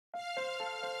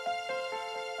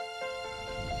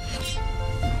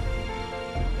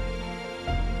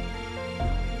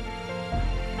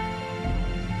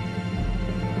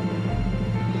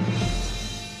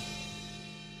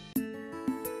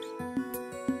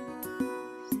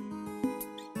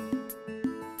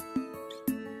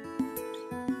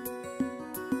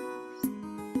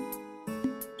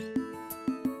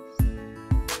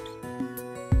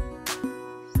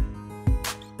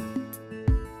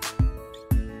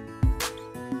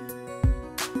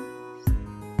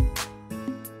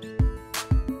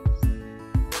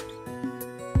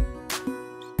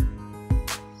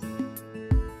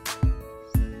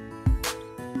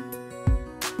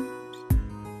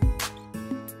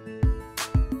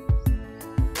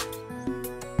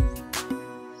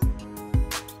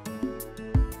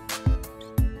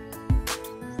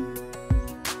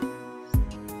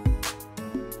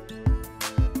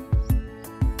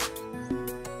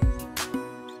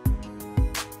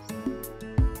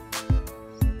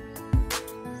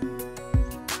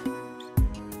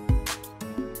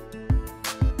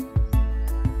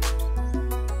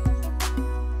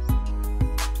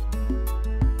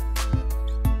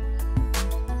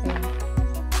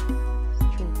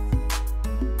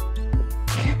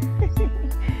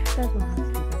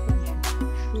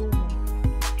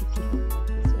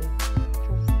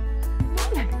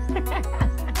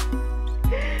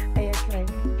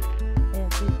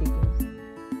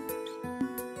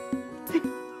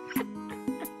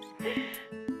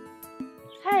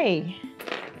Hi,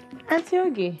 Auntie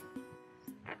Oge.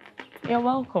 You're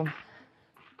welcome.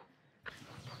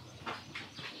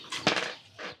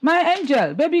 My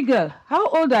angel, baby girl, how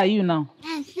old are you now?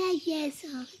 I'm 5 years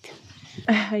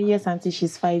old. Yes, Auntie,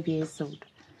 she's 5 years old.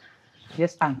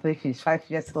 Yes, Auntie, she's 5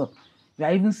 years old. You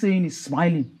are even saying he's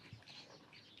smiling.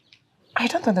 I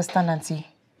don't understand, Auntie.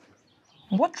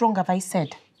 What wrong have I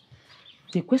said?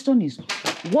 The question is,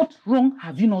 what wrong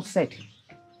have you not said?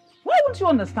 Why won't you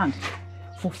understand?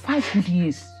 For 5 good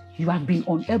years, you have been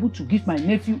unable to give my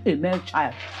nephew a male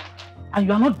child. And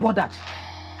you are not bothered.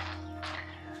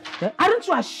 Aren't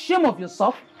you ashamed of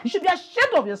yourself? You should be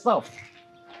ashamed of yourself.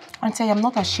 Auntie, I am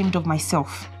not ashamed of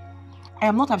myself. I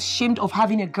am not ashamed of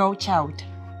having a girl child.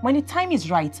 When the time is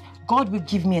right, God will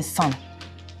give me a son.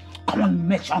 Come on,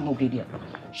 merchant Ogedia.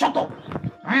 Shut up.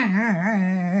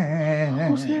 I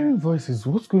was hearing voices.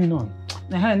 What's going on?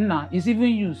 Nah, it's even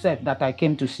you, sir, that I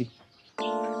came to see.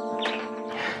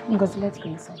 Because let's go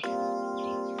inside.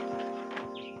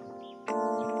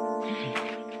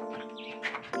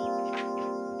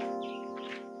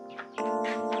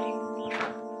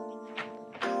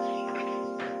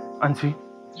 Auntie,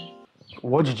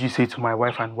 what did you say to my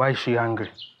wife and why is she angry?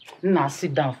 Nah,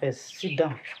 sit down first. Sit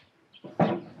down.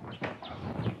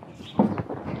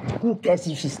 Who cares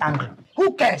if she's angry?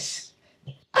 Who cares?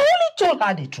 I only told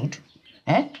her the truth.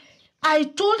 I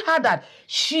told her that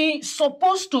she's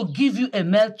supposed to give you a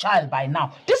male child by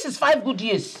now. This is 5 good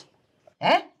years.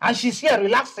 And she's here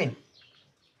relaxing.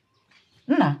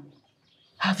 Nah,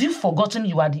 have you forgotten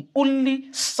you are the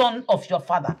only son of your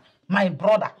father, my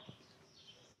brother?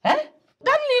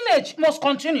 That lineage must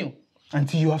continue.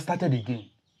 Auntie, you have started again.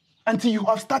 Auntie, you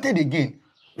have started again.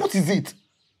 What is it?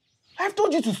 I've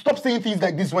told you to stop saying things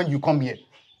like this when you come here.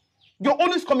 You're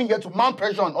always coming here to mount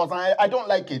pressure on us and I don't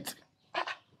like it.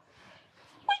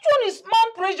 Which one is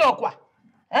mount pressure, kwa?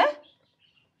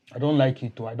 I don't like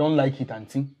it too. I don't like it,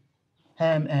 Auntie.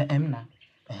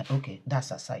 Okay, that's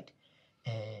aside.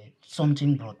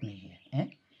 Something brought me here.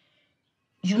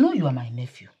 You know you are my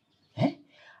nephew.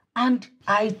 And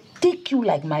I take you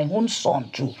like my own son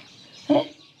too.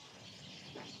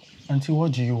 Auntie,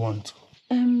 what do you want?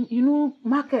 You know,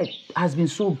 market has been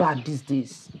so bad these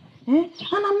days. And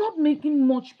I'm not making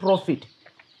much profit.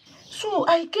 So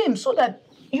I came so that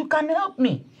you can help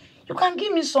me. You can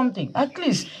give me something. At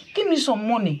least give me some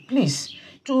money, please,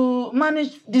 to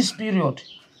manage this period.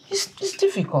 It's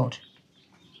difficult.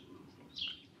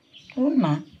 Oh,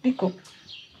 nah, pick up.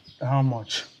 How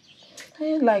much?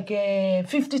 Like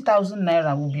 50,000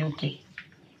 naira will be okay.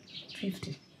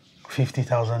 50.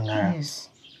 50,000 naira? Yes.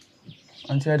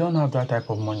 Auntie, I don't have that type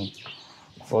of money.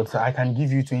 But I can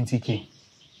give you 20k.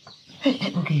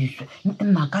 Okay,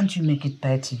 now can't you make it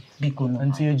 30? Because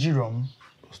Auntie, Jirom,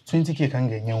 20k can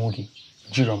get you.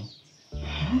 Jirom.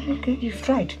 Okay, you've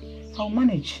tried. I'll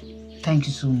manage. Thank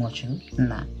you so much.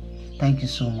 Nah, thank you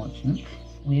so much.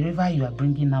 Wherever you are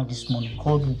bringing out this money,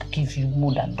 God will give you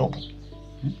more than double.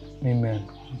 Amen.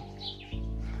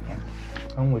 Yeah.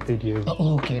 I'm with you.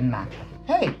 Okay, nah.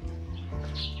 Hey.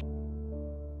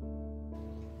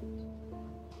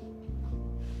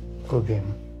 Okay.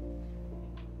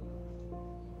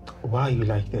 Why are you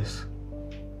like this?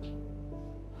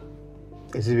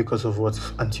 Is it because of what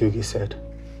Auntie Oge said?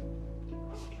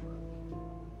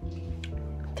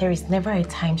 There is never a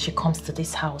time she comes to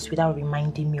this house without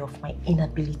reminding me of my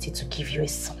inability to give you a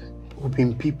son.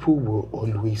 Obin, people will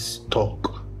always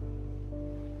talk.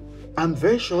 I'm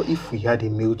very sure if we had a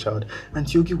male child,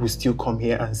 Auntie Oge would still come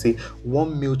here and say,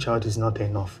 1 male child is not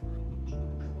enough.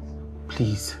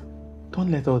 Please,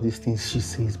 don't let all these things she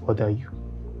says bother you.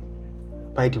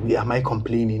 By the way, am I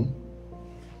complaining?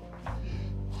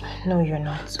 No, you're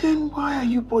not. Then why are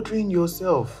you bothering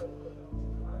yourself?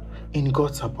 In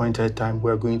God's appointed time,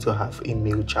 we're going to have a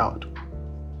male child.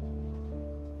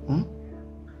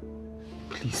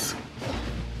 Please.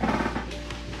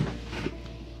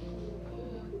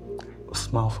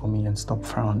 Smile for me and stop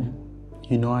frowning.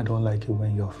 You know I don't like it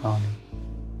when you're frowning.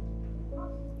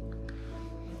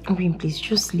 Obin, please,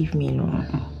 just leave me alone.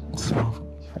 Smile for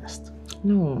me first.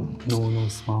 No. No,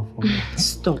 smile for me.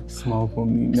 Stop. Smile for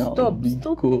me now. Stop.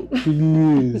 Biko,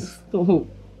 please. Stop.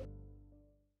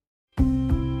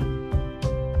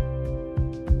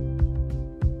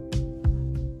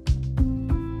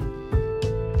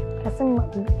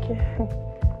 Be careful.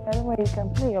 I don't know, you can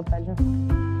play your balloon.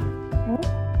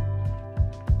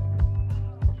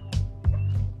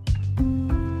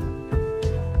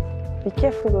 Be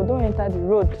careful, though. Don't enter the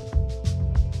road.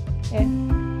 Yeah.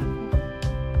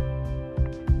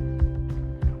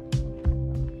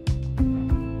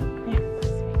 Yeah.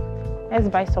 Let's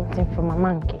buy something from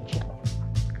Mama Nkechi.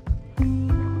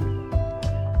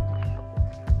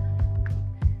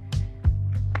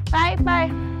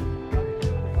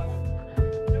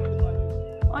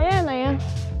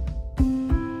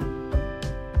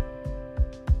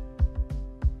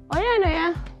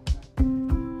 yeah.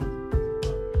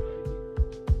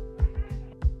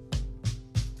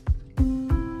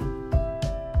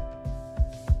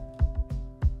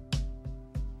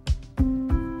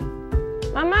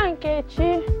 Mama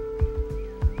Nkechi.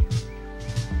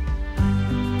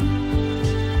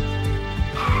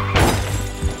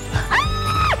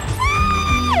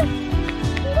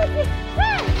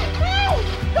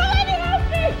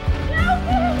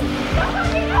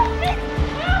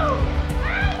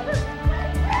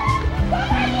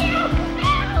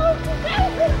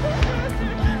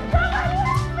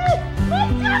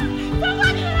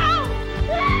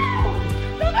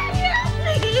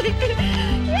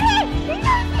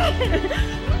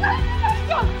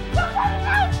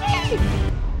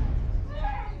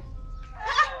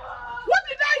 What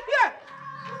did I hear?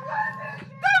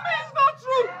 Tell me it's not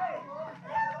true.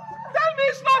 Tell me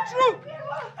it's not true.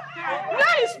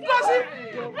 Where is Ngozi?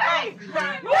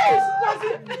 Where is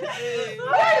Ngozi?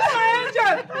 Where is my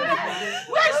angel?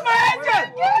 Where is my angel?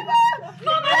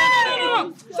 No.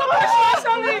 Somebody should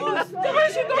answer me. Somebody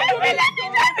should talk to me. Let me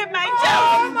die with my child.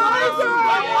 Oh my God.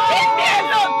 Leave me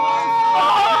alone.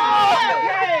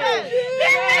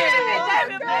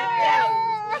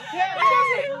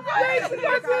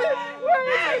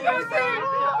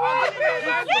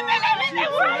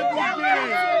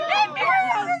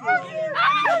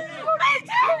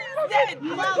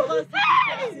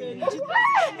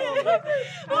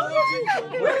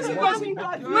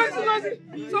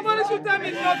 Somebody should tell me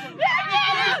it's not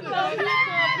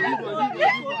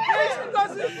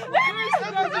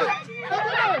true.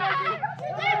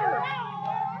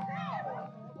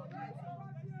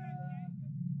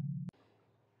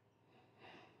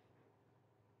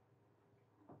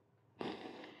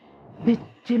 But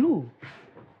Jelu,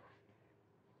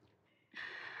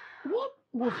 what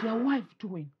was your wife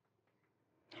doing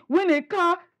when a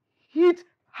car hit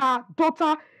her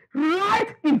daughter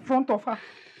right in front of her?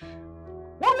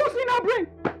 What was in her brain?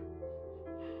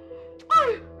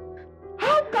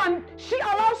 How can she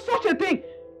allow such a thing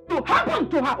to happen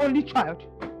to her only child?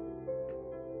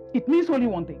 It means only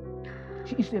one thing.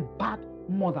 She is a bad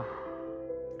mother.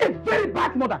 A very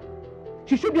bad mother.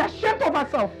 She should be ashamed of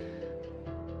herself.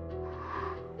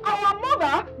 Our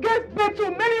mother gave birth to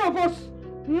many of us.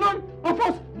 None of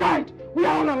us died. We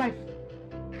are all alive.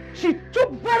 She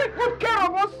took very good care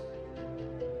of us.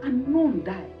 And none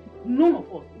died. None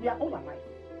of us. We are all alive.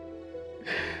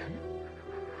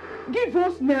 Give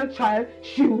us male child,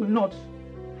 she will not.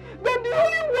 But the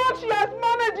only one she has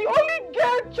managed, the only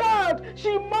girl child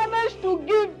she managed to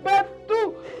give birth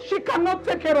to, she cannot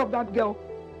take care of that girl.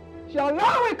 She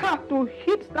allowed a car to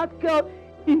hit that girl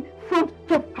in front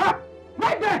of her.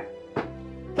 Right there.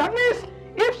 That means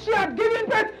if she had given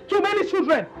birth to many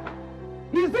children,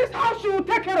 is this how she will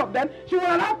take care of them? She will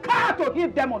allow car to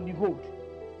hit them on the road.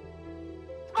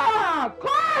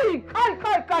 Kai.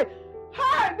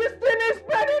 Hi, this thing is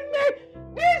paining me.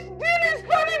 This thing is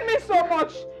paining me so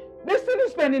much. This thing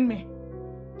is paining me.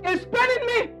 It's paining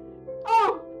me.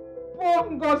 Oh, poor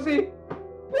Ngozi.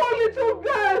 Poor little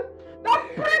girl. That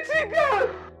pretty girl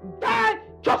died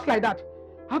just like that.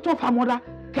 Out of her mother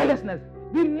carelessness.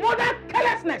 The mother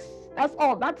carelessness. That's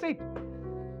all. That's it.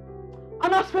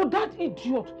 And as for that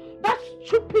idiot, that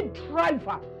stupid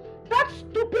driver,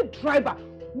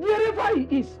 wherever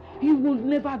he is, he will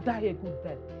never die a good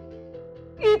death.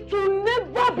 It will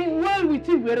never be well with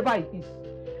him wherever he is.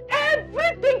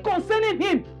 Everything concerning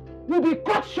him will be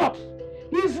cut short.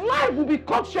 His life will be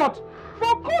cut short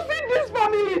for causing this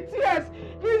family tears.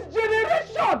 His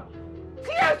generation.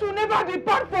 Tears will never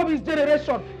depart from his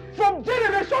generation. From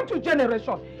generation to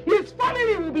generation. His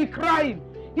family will be crying.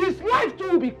 His life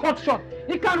too will be cut short.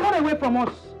 He can run away from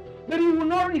us. But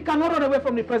he cannot run away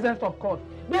from the presence of God.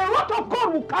 The wrath of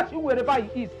God will catch him wherever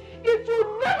he is. It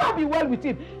will never be well with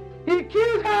him. He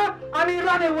killed her and he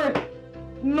ran away.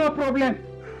 No problem.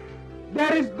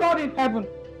 There is God in heaven.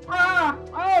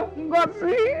 God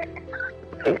see.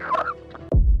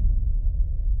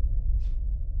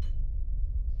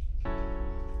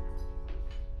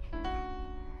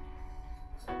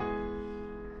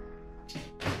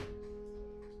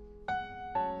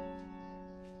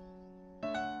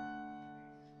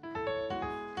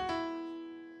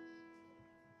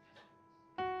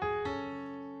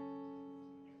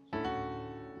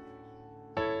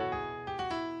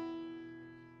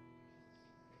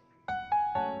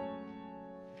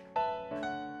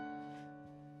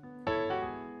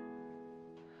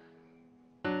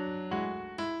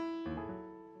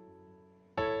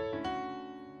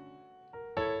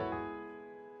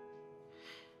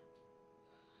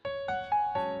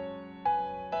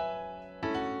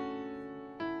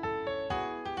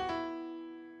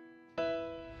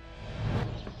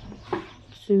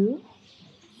 2,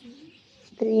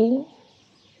 3,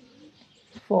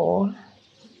 4,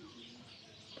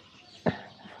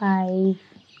 5,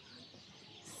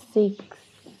 6.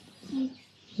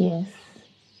 Yes.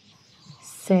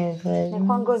 7.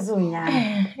 Because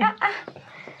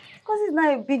he's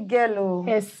not a big girl, oh.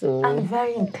 Yes, so. And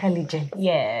very intelligent.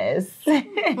 Yes.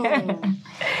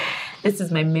 This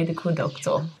is my medical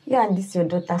doctor. Yeah, and this is your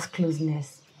daughter's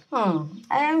closeness. I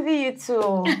envy you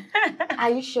too. Are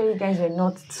you sure you guys were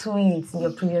not twins in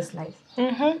your previous life?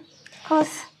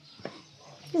 Because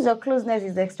your closeness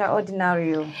is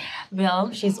extraordinary. Oh.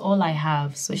 Well, she's all I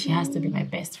have, so she has to be my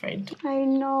best friend. I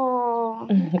know.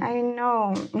 I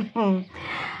know.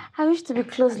 I wish to be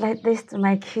close like this to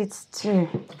my kids too.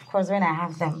 Of course, when I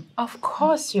have them. Of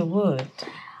course you would.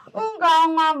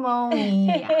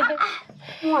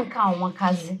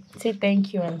 Say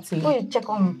thank you, auntie. Oh, you check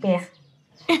on me.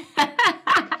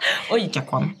 Oh, you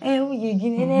check on. Oh, you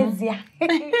give me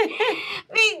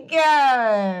big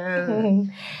girl.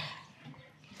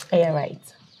 Yeah, right.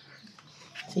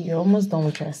 So you're almost done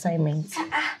with your assignment.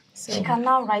 So she can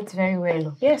now write very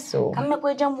well. Yes, so. Can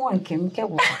make jam one Kim.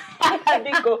 Bingo.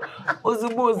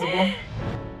 Ozubo.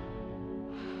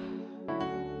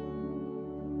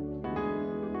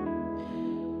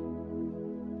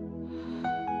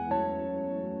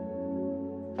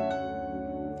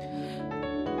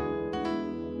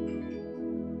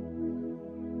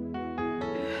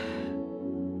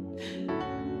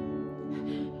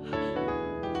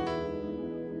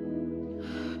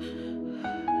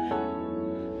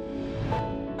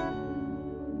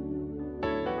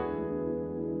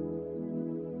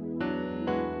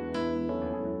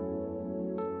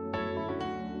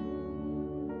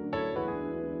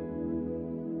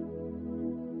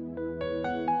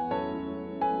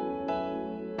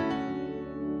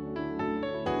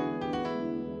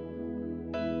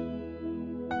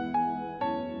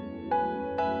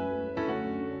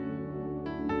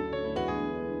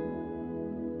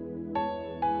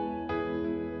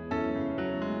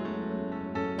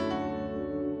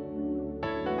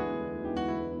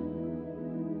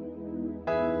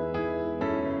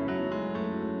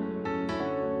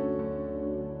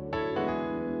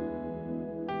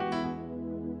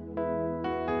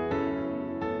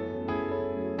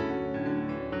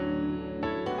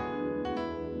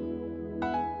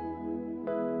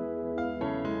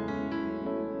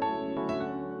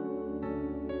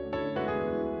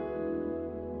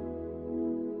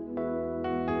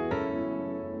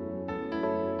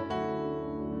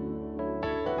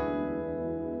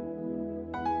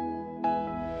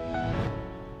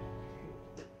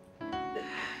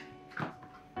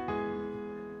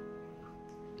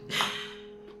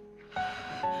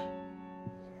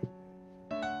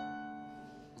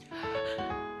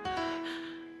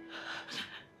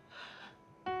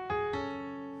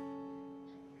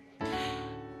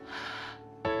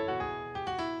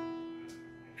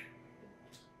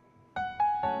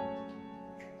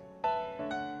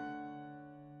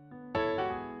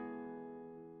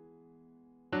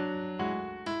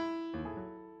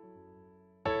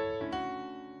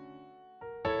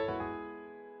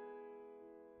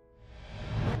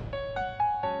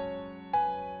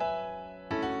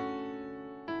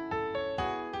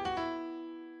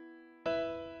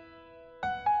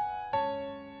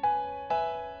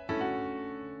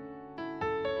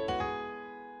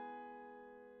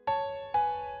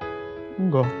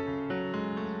 Go.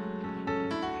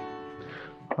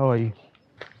 How are you?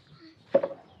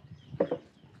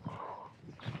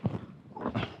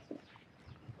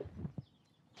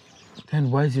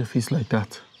 Then why is your face like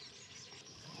that?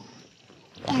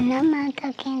 And I'm not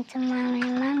talking to mommy.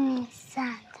 Mommy is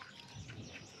sad.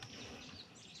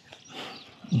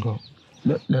 Go.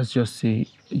 Let's just say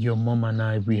your mom and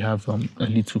I, we have a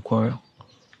little quarrel.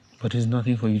 But there's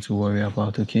nothing for you to worry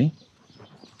about, okay?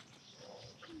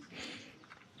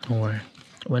 Don't worry.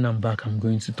 When I'm back, I'm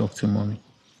going to talk to mommy.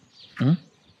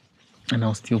 And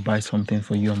I'll still buy something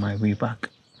for you on my way back.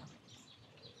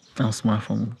 Now smile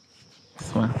for me.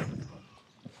 Smile.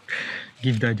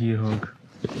 Give daddy a hug.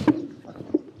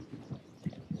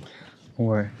 Don't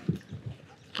worry.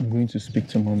 I'm going to speak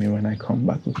to mommy when I come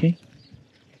back, okay?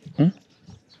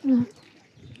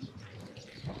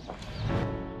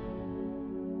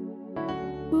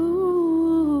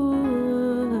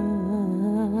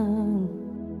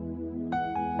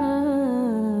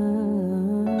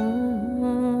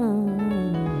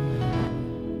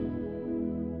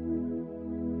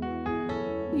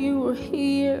 You were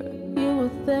here, you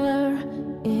were there,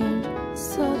 and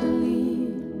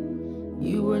suddenly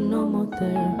you were no more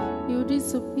there. You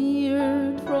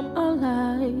disappeared from our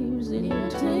lives in a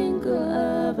twinkle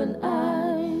of an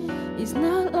eye. It's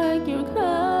not like you're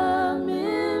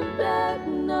coming back,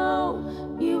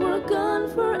 no. You were gone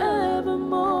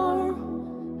forevermore.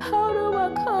 How do I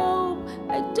cope?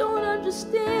 I don't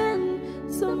understand.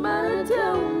 Somebody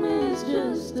tell me it's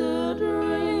just a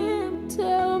dream.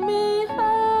 Tell me,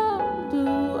 how do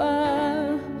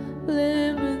I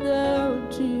live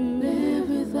without you? Live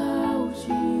without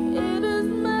you. It is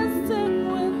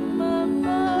messing with my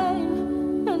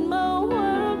mind, and my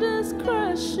world is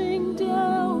crashing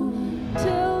down.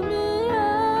 Tell me,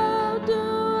 how do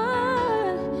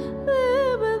I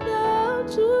live without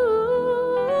you?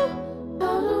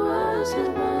 How do I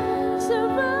survive?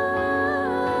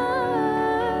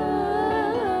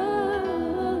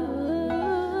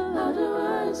 How do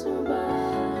I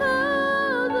survive?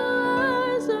 How do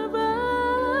I survive?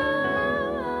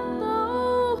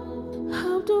 Oh,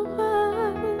 how do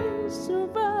I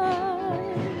survive?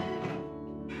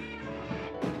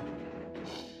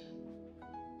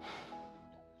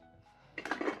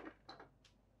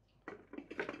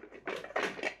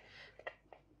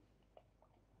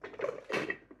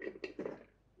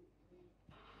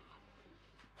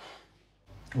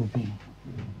 Obi,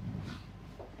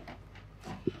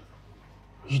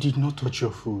 you did not touch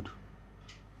your food.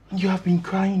 You have been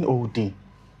crying all day.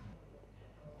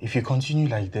 If you continue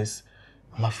like this,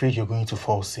 I'm afraid you're going to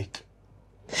fall sick.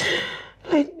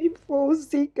 Let me fall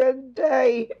sick and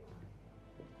die.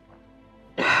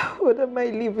 What am I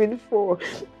living for?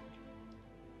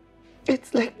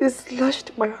 It's like they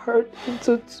slashed my heart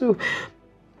into two.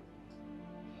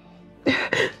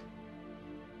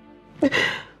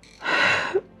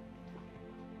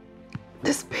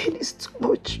 This pain is too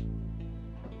much.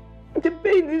 The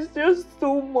pain is just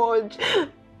too much.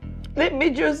 Let me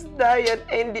just die and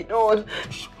end it all.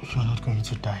 You're not going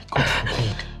to die. God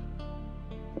forbid.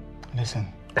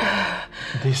 Listen,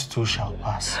 this too shall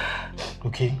pass.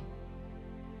 Okay?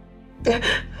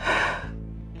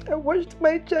 I watched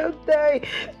my child die.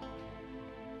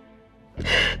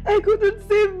 I couldn't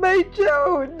save my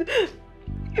child.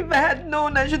 If I had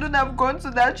known, I shouldn't have gone to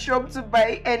that shop to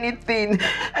buy anything.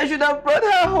 I should have brought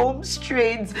her home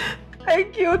straight. I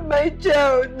killed my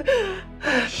child.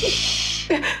 Shh.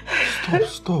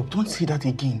 Stop. Don't say that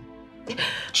again.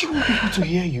 She won't be able to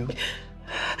hear you.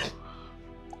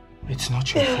 It's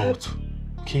not your fault,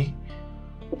 okay?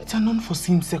 It's an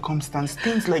unforeseen circumstance.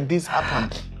 Things like this happen.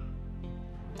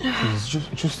 Please,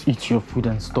 just eat your food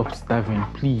and stop starving,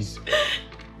 please.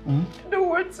 I don't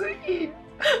want to eat.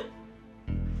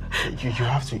 You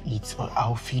have to eat or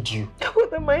I'll feed you.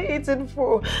 What am I eating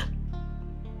for?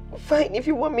 Fine, if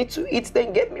you want me to eat,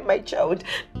 then get me my child.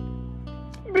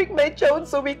 Bring my child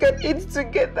so we can eat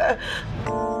together.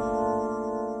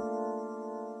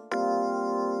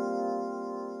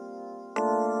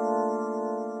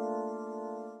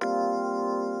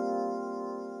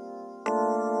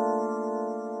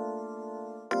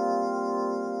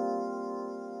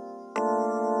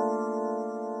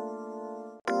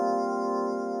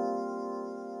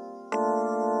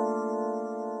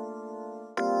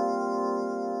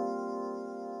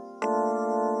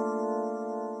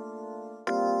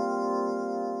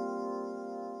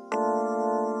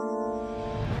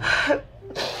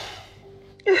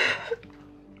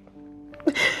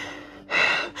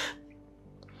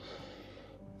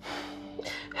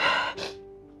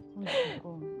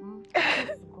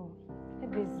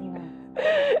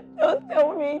 Don't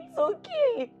tell me it's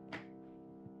okay.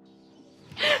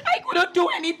 I couldn't do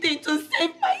anything to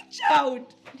save my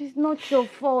child. It is not your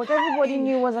fault. Everybody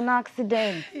knew it was an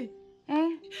accident. Eh?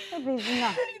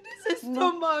 This is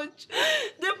too much.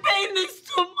 The pain is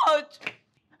too much.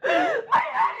 My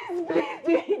heart is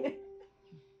bleeding.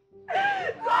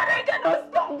 God, I cannot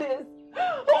stop this.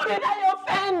 Who did I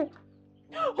offend?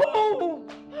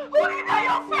 Who did I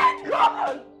offend,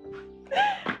 God?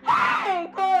 Hey,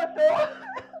 God.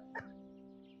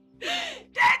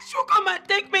 Dad should come and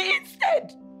take me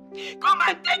instead. Come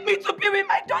and take me to be with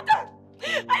my daughter.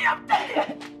 I am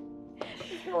tired.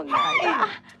 No, Nadia.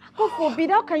 God forbid,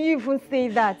 how can you even say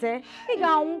that, eh?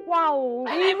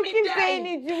 You keep saying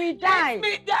it, you will die. Let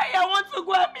me die. I want to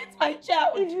go and meet my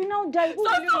child. If you now die, who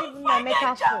will you leave in my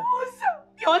makeup for?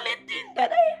 The only thing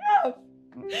that I have.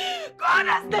 God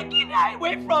has taken her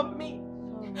away from me.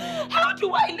 How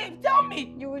do I live? Tell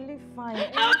me. You will live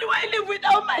fine. How do I live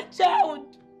without my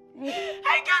child?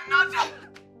 I cannot.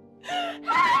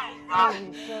 I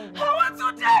want to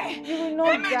die. You will not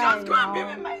Let me die just go and be now.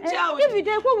 with my child. If you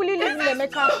die, what will you leave in the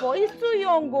makeup for? He's too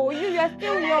young, oh. You are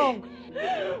still young.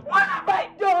 What have I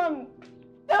done?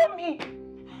 Tell me.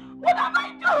 What have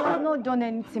I done? I have not done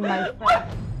anything, my friend.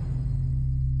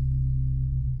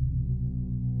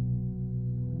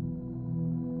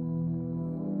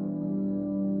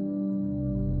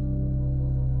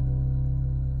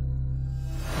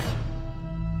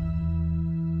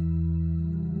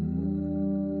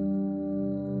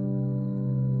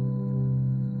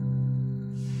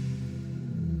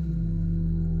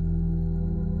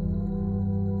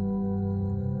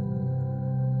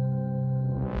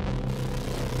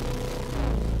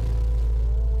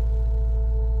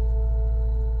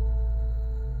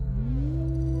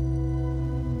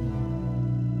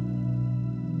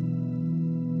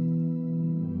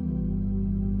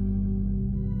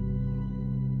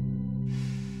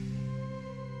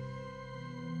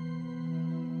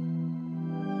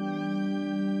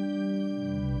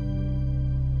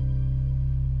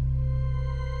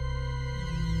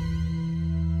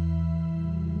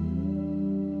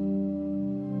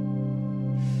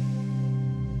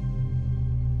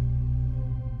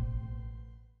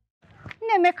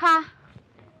 Chinemeka.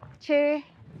 Che.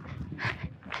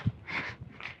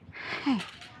 Hey,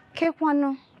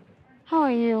 Kekwano. How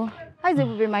are you? How's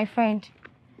Ebube, my friend?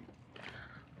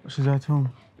 She's at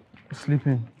home,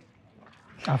 sleeping,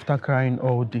 after crying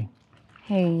all day.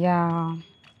 Hey, yeah.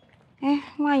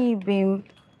 Why you been?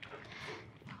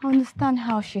 I understand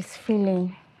how she's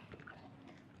feeling.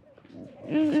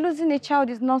 Losing a child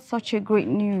is not such a great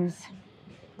news.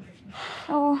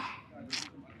 Oh,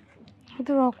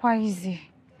 it's quite easy.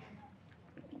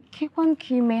 Keep on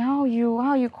Kime, how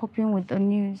are you coping with the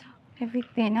news?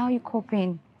 Everything, how are you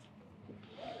coping?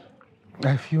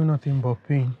 I feel nothing but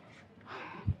pain.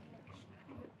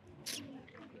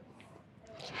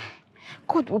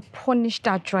 God will punish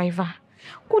that driver.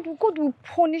 God will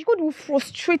punish, God will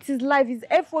frustrate his life, his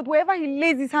effort, wherever he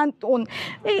lays his hand on.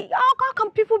 Hey, how can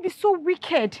people be so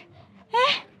wicked?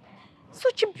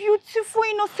 Such a beautiful,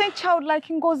 innocent child like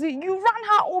Ngozi. You ran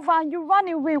her over and you ran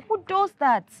away. Who does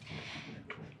that?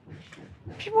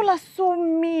 People are so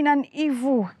mean and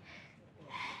evil.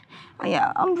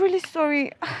 Yeah, I'm really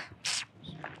sorry.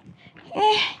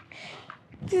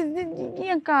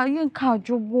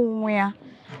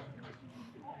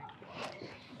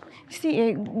 See,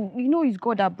 you know it's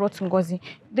God that brought Ngozi.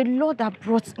 The Lord that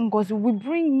brought Ngozi will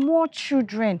bring more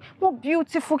children, more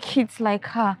beautiful kids like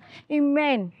her.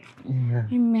 Amen. Amen.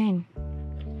 Amen.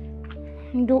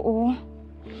 Ndo.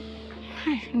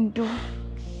 Ndo.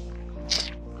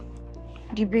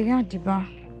 Diba.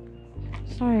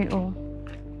 Sorry, oh.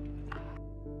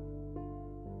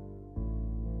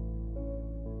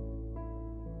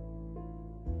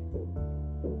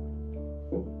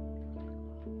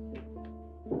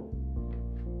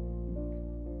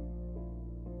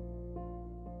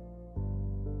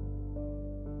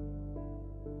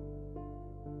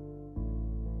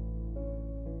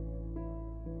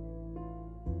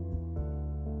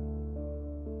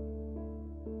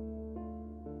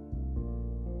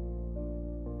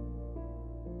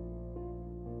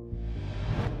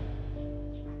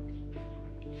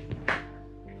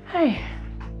 Hey.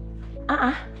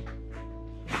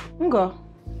 Ngo,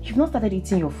 you've not started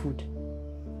eating your food.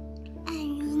 I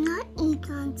will not eat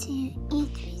until you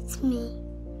eat with me.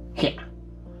 Yeah.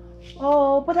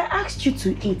 Oh, but I asked you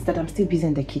to eat that I'm still busy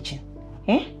in the kitchen.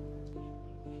 Eh?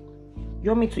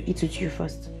 You want me to eat with you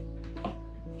first?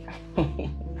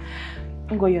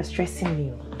 Ngo, you're stressing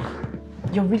me.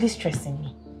 You're really stressing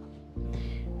me.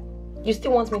 You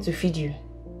still want me to feed you?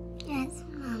 Yes,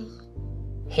 Mommy.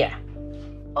 Here.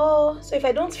 Oh, so if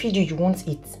I don't feed you, you won't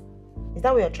eat. Is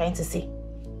that what you're trying to say?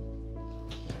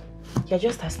 You're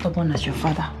just as stubborn as your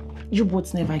father. You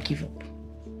both never give up.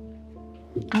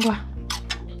 Angwa.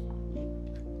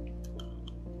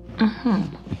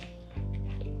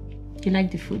 You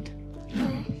like the food?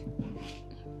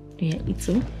 Yeah, eat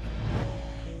so.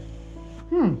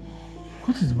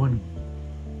 What is Bonnie?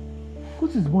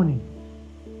 What is Bonnie?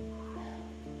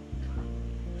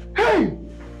 Hey!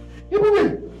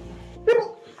 Ebube!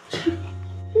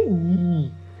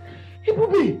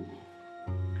 Ebube!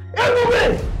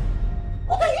 Ebube!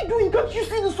 What are you doing? Can't you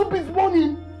see the soup is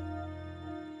burning?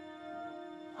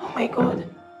 Oh my God.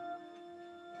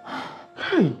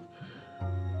 Hey!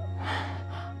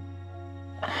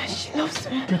 She loves to...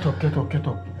 Get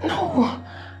up. No!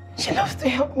 She loves to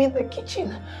help me in the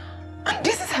kitchen. And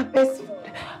this is her best food.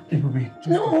 Ebube,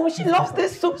 no, she loves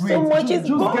this soup so much. It's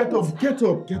just get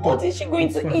up. What is she going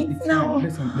to eat now?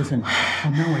 Listen.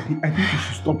 From now, I think you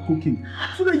should stop cooking.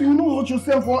 So that you will not hurt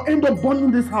yourself or end up burning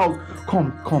this house.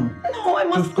 Come. No, I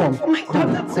must cook for my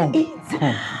daughter to eat.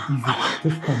 Come, easy.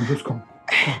 Just come.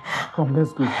 Come,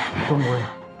 let's go. Don't worry.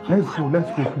 Let's go,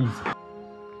 please.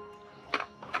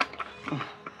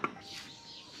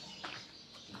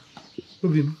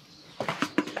 Robin,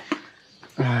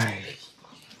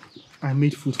 I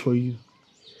made food for you.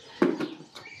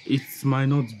 It might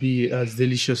not be as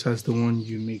delicious as the one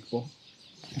you make, but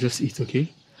just eat,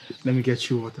 okay? Let me get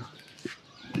you water.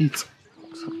 Eat. So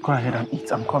go ahead and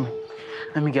eat. I'm coming.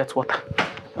 Let me get water.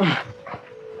 Oh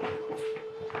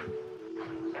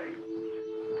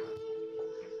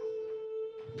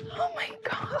my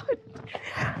God.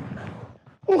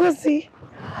 Ngozi,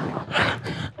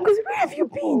 where have you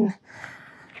been?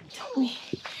 Tell me.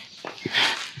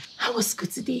 How was school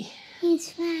today?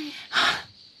 It's fine.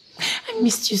 I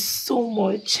missed you so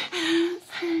much.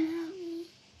 I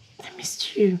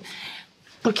missed you.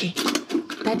 Okay,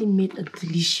 Daddy made a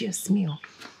delicious meal.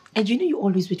 And you know you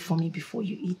always wait for me before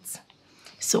you eat.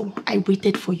 So I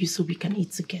waited for you so we can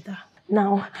eat together.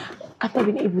 Now, after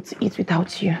being able to eat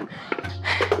without you,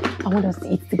 I want us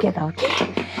to eat together, okay?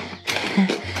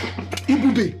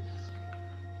 Ebube,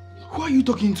 who are you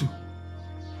talking to?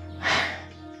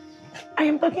 I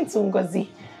am talking to Ngozi.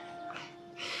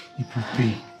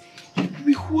 Ibupe,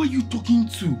 who are you talking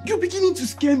to? You're beginning to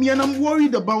scare me and I'm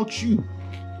worried about you.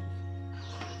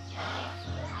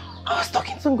 I was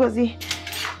talking to Ngozi.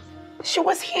 She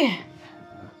was here.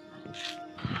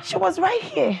 She was right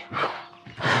here.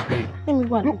 Let me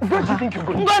go and look. Where do you think you're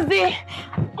going? Ngozi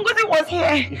was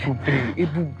here.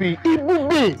 Ibupe,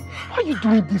 why are you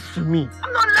doing this to me?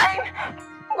 I'm not lying.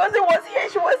 Ngozi was here.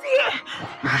 She was here.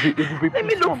 Ibupe, let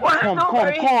me look for her.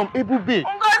 Come, Ibupe.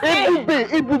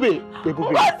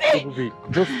 Ibupe,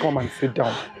 just come and sit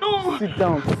down. No. Sit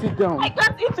down. I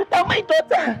can't eat without my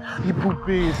daughter.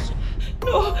 Ibupe.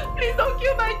 No, please don't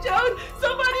kill my child.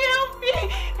 Somebody help me.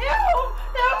 Help.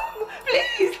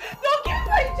 Please, don't kill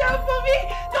my child for me.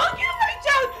 Don't kill my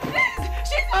child. Please,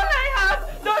 she's all I have.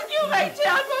 Don't kill my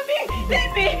child for me.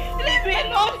 Leave me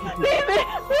alone. Leave me.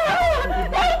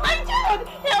 Help my child.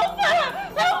 Help her.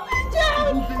 Help my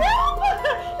child.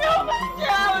 Help my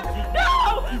child. No,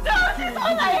 she's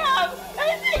all I have. I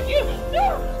thank you. No.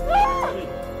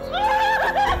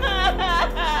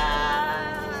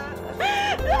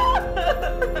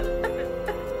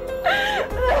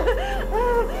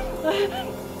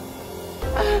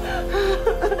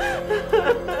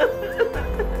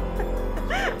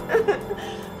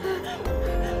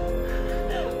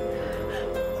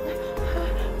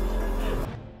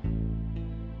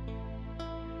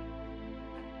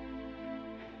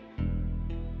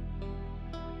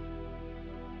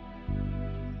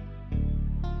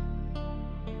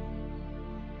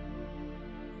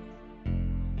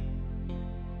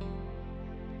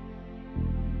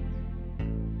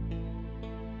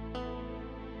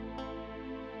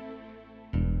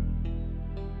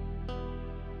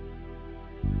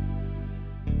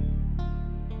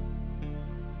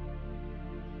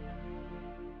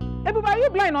 Ekubo, are you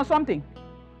blind or something?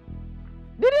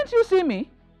 Didn't you see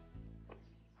me?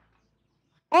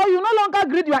 Or you no longer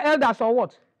greet your elders or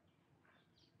what?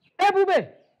 Ekubo!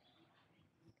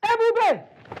 Ekubo!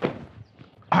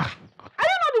 Are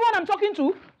you not the one I'm talking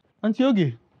to? Auntie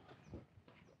Oge,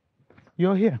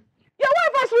 you're here. Your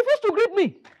wife has refused to greet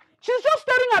me. She's just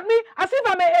staring at me as if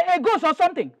I'm a ghost or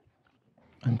something.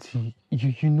 Auntie,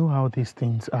 you know how these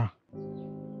things are.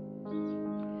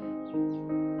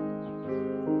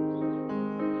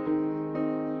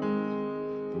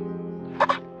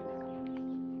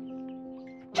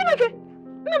 Chineke,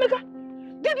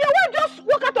 did your wife just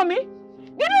walk out on me?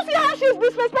 Did you see how she's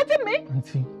disrespecting me?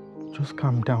 Auntie, just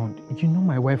calm down. You know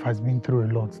my wife has been through a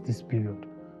lot this period.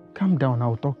 Calm down,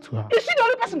 I'll talk to her. Is she the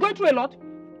only person going through a lot?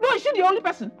 No, is she the only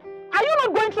person? Are you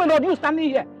not going through a lot, you standing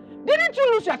here? Didn't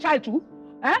you lose your child too?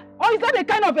 Eh? Or is that a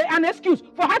kind of an excuse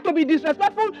for her to be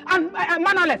disrespectful and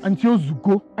mannerless? Auntie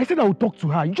Ozuko, I said I would talk to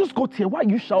her. You just got here. Why are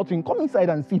you shouting? Come inside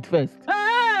and sit first.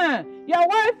 Your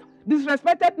wife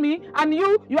disrespected me and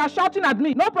you are shouting at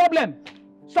me. No problem.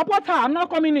 Support her. I'm not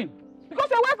coming in. Because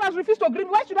your wife has refused to agree.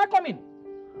 Why should I come in?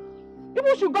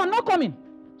 People should go. I'm not coming.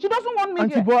 She doesn't want me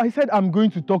Auntie, here. but I said I'm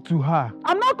going to talk to her.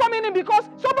 I'm not coming in because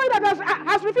somebody that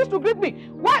has refused to greet me.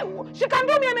 Why? She can't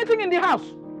do me anything in the house.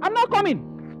 I'm not coming.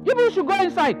 You people should go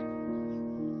inside.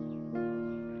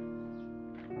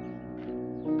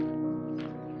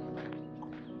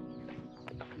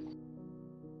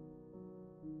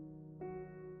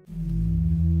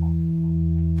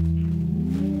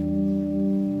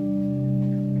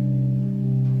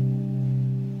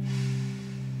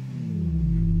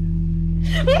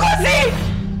 Ngozi!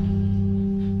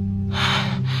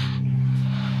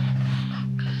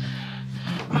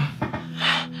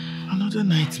 Another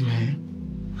nightmare.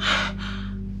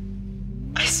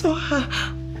 I saw her.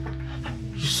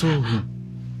 You saw who?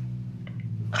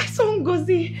 I saw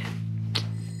Ngozi.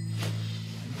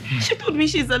 She told me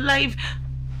she's alive.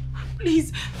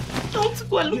 Please, don't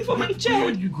go and look for my child. Where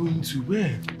are you going to?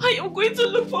 Where? I am going to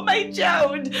look for my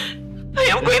child. I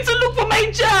am going to look for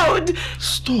my child.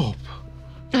 Stop.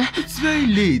 It's very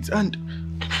late and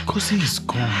Ngozi is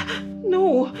gone.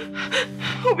 No.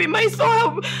 Obi, my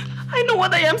son, I know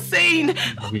what I am saying.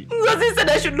 Ngozi said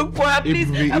I should look for her, please.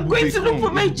 I'm going to look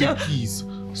for my child. Please,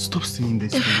 stop saying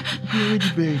this thing. We already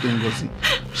buried Ngozi.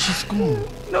 She's gone.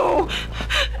 No.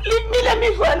 Leave me, let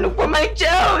me go and look for my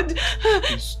child.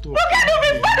 Stop. What kind of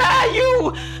a father are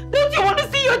you? Don't you want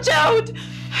to see your child?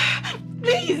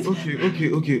 Please. Okay.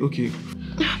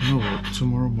 You know what?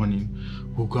 Tomorrow morning,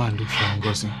 we'll go and look for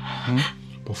Ngozi.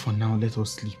 But for now, let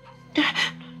us sleep.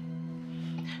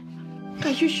 Are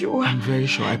you sure? I'm very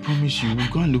sure. I promise you. We'll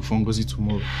go and look for Ngozi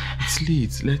tomorrow. It's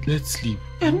late. Let's sleep.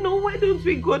 No, why don't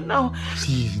we go now?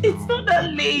 Please. It's not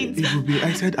that late.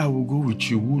 I said I will go with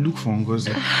you. We'll look for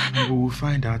Ngozi. And we will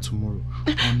find her tomorrow.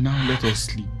 But now let us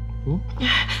sleep. Oh?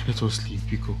 Let us sleep,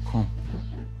 Pico. Come.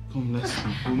 Come, let's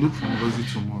sleep. We'll look for Ngozi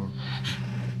tomorrow.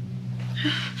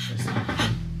 Let's sleep.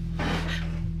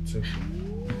 It's okay.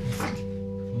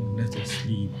 Come, let us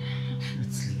sleep.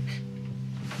 Let's sleep.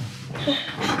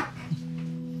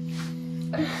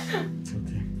 It's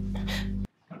okay.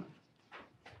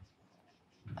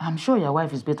 I'm sure your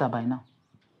wife is better by now.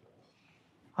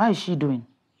 How is she doing?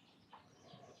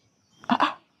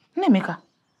 Nemeka,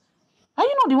 are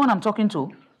you not the one I'm talking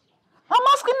to? I'm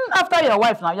asking after your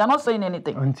wife now. You're not saying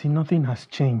anything. Auntie, nothing has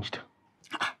changed.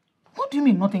 What do you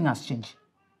mean nothing has changed?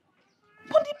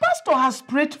 But the pastor has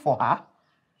prayed for her,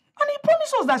 and he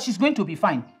promised us that she's going to be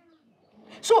fine.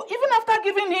 So even after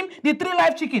giving him the 3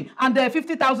 live chicken and the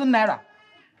 50,000 naira,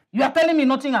 you are telling me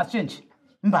nothing has changed?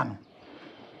 Mbano.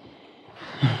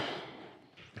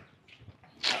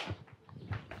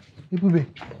 Ebube,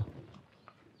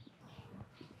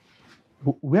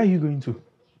 where are you going to?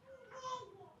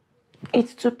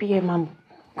 It's 2 p.m. I'm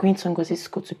going to Ngozi's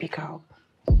school to pick her up.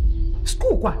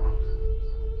 School, what?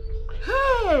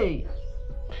 Hey!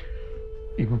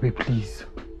 Ebube, please.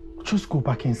 Just go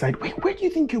back inside. Where do you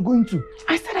think you're going to?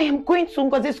 I said I am going to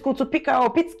Ngozi's school to pick her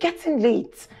up. It's getting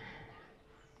late.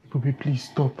 Ebube, please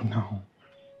stop now.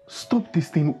 Stop this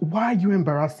thing. Why are you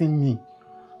embarrassing me?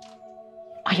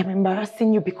 I am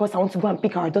embarrassing you because I want to go and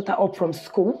pick our daughter up from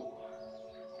school?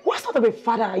 What sort of a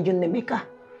father are you, Nemeka?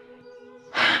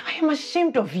 I am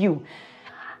ashamed of you.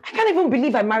 I can't even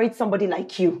believe I married somebody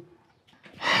like you.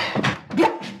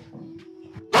 Yeah.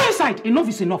 Go inside. Enough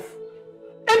is enough.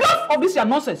 Enough of this your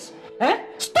nonsense. Eh?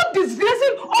 Stop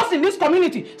disgracing us in this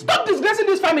community. Stop disgracing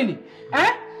this family.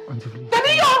 Eh? Auntie, please.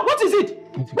 Taniyo, what is it?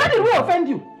 Auntie, where did we offend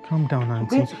you? Calm down,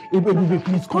 Auntie. Ebube,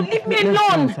 please come. Leave me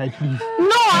alone. Inside, please.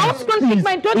 No, I want to go and pick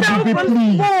my daughter up from school.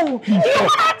 You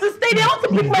want her to stay there. I want to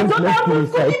pick my daughter up from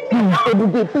school.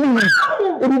 Ebube, please.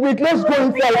 Ebube, let's go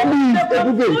inside, please.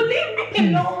 Ebube. Leave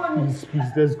me alone.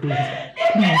 Please, let's go inside.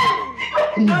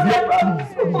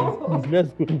 Please,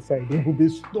 let's go inside. Ebube,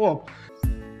 stop.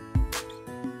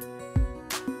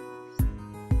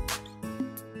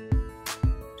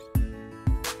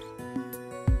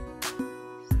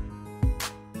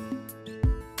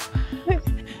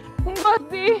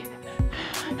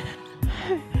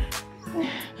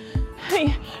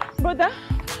 Hey, brother,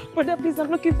 please, I'm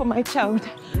looking for my child.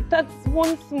 That's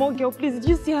one small girl, please. Did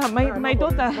you see her? My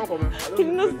daughter. Can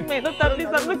you not see my daughter, please?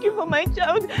 I'm looking for my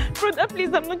child. Brother,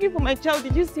 please, I'm looking for my child.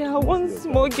 Did you see her? One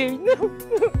small girl.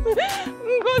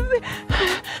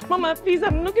 Mama, please,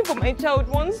 I'm looking for my child.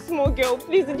 One small girl,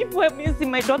 please. Did you help me see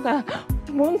my daughter?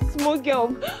 One small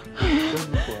girl.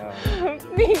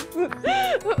 Please.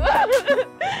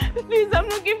 Please, I'm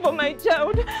looking for my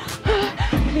child.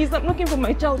 Please, I'm looking for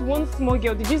my child. One small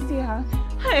girl. Did you see her?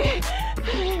 Hey.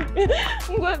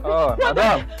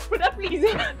 Madam. Brother,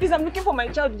 please, I'm looking for my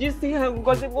child. Did you see her?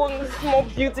 Ngozi, one small,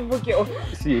 beautiful girl.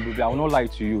 See, Ebube, I will not lie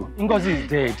to you. Ngozi is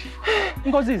dead.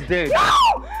 Ngozi is dead.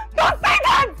 No! Don't say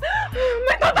that!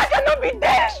 My daughter cannot be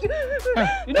dead!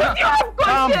 You know,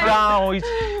 calm down.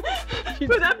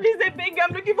 Brother, please, I beg you.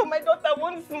 I'm looking for my daughter.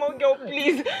 One small girl,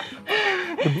 please.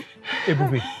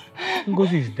 Ebube,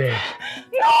 Ngozi is dead.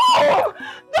 No!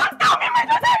 Don't tell me my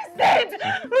daughter is dead!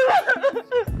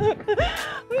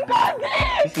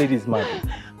 Ngozi! This lady is mad.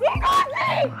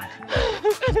 Ngozi!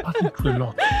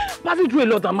 Passing through a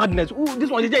lot of madness. Ooh, this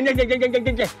one is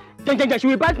she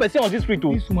will bite person on this street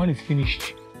too. This woman is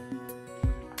finished.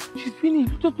 She's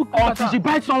finished. Just look at her. She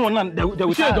bites someone and they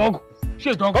will She a dog. She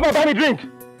a dog. Come on, buy me drink.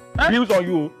 Bills on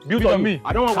you. Bills on me.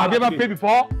 I don't want. Have you ever paid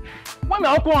before? When my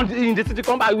uncle in the city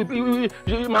come back,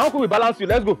 my uncle will balance you.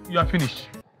 Let's go. You are finished.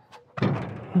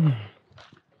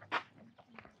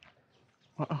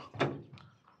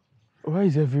 Why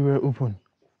is everywhere open?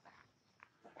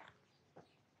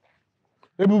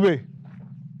 Ebube.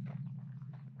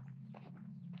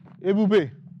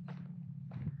 Ebube.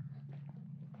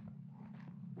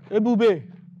 Ebube.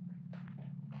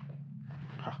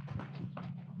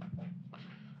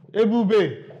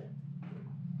 Ebube.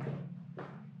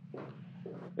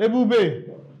 Ebube.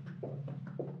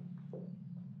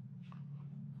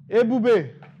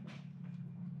 Ebube.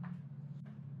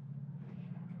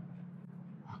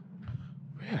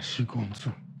 Where has she gone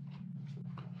to?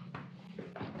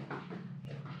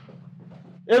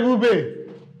 Ebube.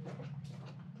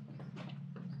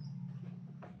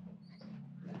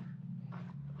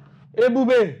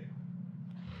 Ebube.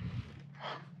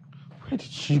 Where did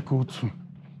she go to?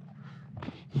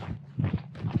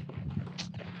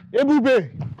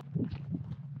 Ebube.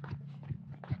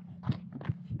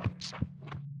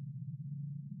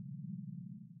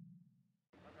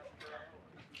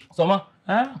 Soma,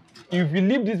 if you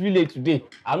leave this village today,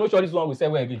 I'm not sure this one will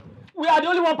sell well again. are the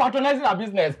only one patronizing our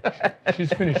business.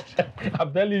 She's finished.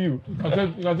 I'm telling you. You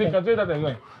can say that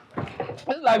again.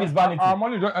 This life is vanity. Our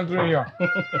money don't enter in here.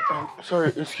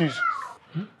 Sorry, excuse.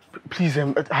 Please,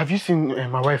 have you seen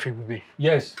my wife, Ekubo?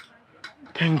 Yes.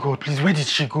 Thank God. Please, where did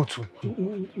she go to?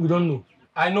 We don't know.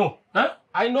 I know. Huh?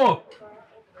 I know.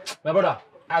 My brother,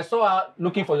 I saw her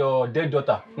looking for your dead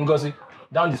daughter, Ngozi,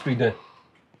 down the street there.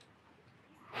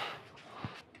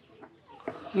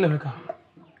 Nemeka,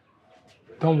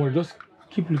 don't worry. Just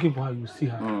keep looking for her. You see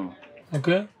her.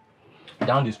 Okay?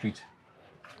 Down the street.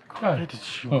 Where did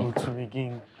she go to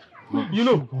again? You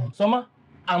know, Soma,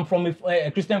 I'm from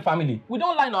a Christian family. We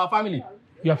don't lie in our family.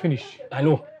 You are finished. I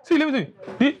know. See, let me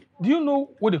see. Do you know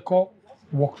what they call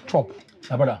walk chop?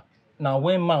 My brother, now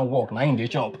when man walk, now in the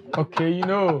chop. Okay, you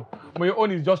know. But your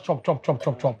own is just chop.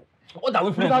 What are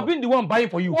we friends for? I've been the one buying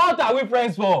for you. What are we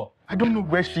friends for? I don't know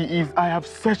where she is. I have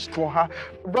searched for her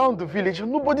around the village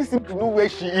and nobody seems to know where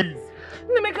she is.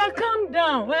 Nemeka, calm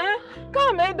down, eh?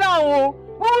 Calm down, oh.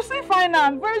 We'll see find her.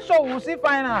 I'm very sure we'll see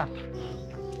find her.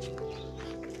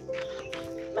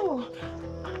 No.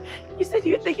 You said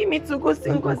you were taking me to go see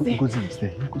Ngozi. Ngozi is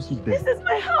there. Ngozi is there. This is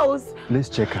my house. Let's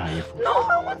check her. No,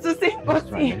 I want to see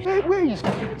Ngozi. Right. Hey, where is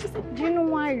she? Do you know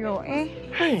why you're, eh?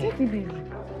 Hey,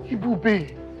 Ekubo.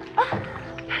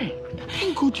 Hey,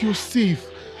 thank God you're safe.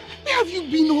 Where have you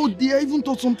been all day? I even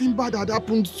thought something bad had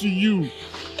happened to you.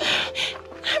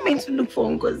 I meant to look for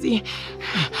Ngozi.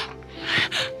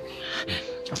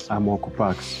 I'm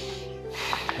Okupax,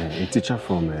 a teacher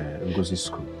from Ngozi's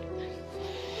school.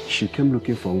 She came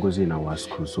looking for Ngozi in our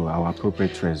school, so our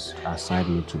proprietors assigned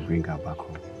me to bring her back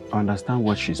home. I understand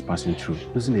what she's passing through.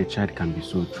 Losing a child can be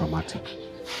so traumatic.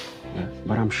 Yeah?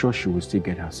 But I'm sure she will still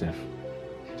get herself.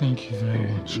 Thank you very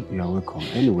much. You are welcome.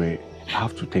 Anyway, I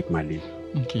have to take my leave.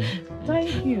 Okay.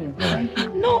 Thank you.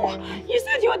 No, you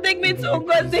said you would take me to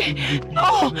Ngozi. No,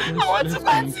 I want to go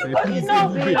and see Ngozi. No,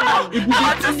 I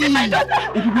want to see my daughter.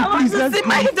 I want to see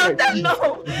my daughter.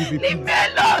 No, leave me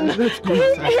alone. Let's go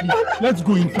inside. Let's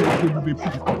go inside.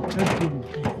 Let's go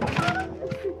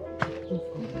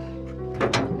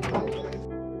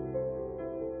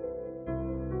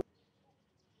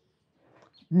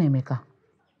inside.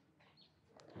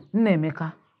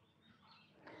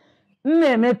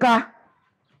 Nemeka.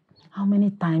 How many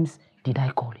times did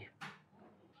I call you?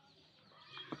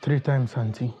 3 times,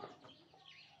 Auntie.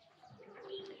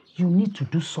 You need to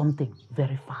do something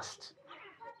very fast.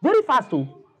 Very fast,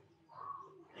 oh.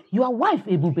 Your wife,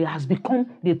 Ebube, has become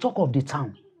the talk of the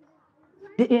town.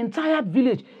 The entire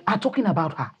village are talking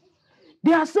about her.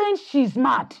 They are saying she's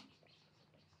mad.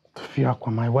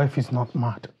 Fiakwa, my wife is not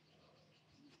mad.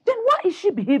 Then why is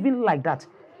she behaving like that?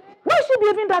 Why is she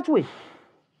behaving that way?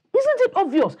 Isn't it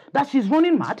obvious that she's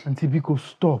running mad? Auntie Biko,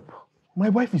 stop. My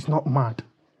wife is not mad.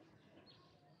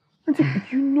 Auntie,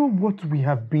 you know what we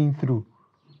have been through.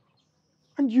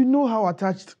 And you know how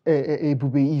attached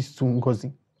Ebube is to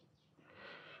Ngozi.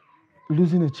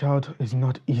 Losing a child is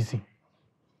not easy.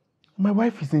 My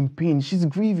wife is in pain. She's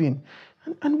grieving.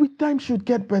 And with time, she would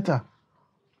get better.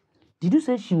 Did you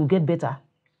say she will get better?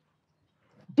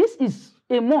 This is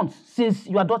a month since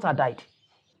your daughter died.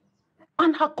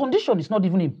 And her condition is not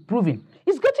even improving.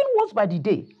 It's getting worse by the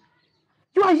day.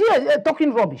 You are here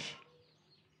talking rubbish.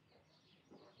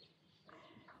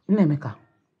 Nemeka,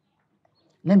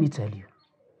 let me tell you.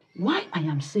 Why I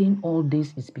am saying all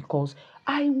this is because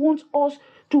I want us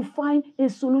to find a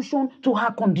solution to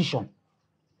her condition.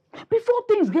 Before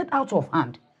things get out of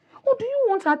hand. Or do you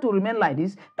want her to remain like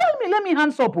this? Tell me, let me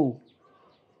hands up. Oh.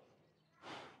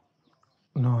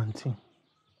 No, Auntie.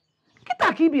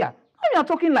 Kita Kibia, now you are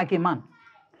talking like a man.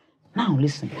 Now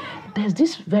listen, there's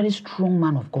this very strong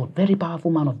man of God, very powerful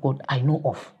man of God I know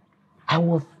of. I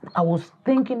was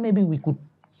thinking maybe we could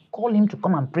call him to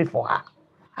come and pray for her.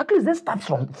 At least let's start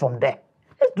from there.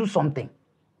 Let's do something.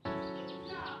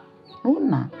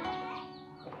 Una.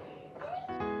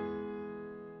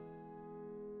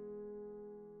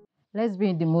 Let's be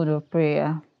in the mood of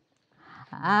prayer.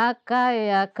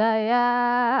 Akaya,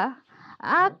 akaya.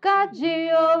 Aka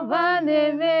Jehovah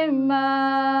nemema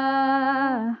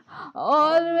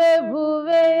Oluegbu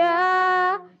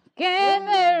ya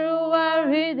Kemeruwa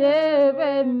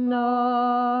ridebeno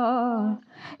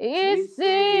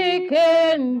Isi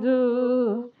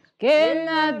kendu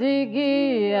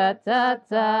Kenadigi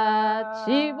atata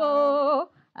Chibo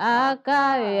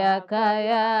Akaya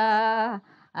akaya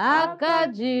Aka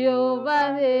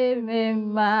Jehovah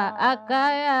nemema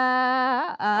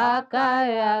Akaya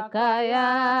akaya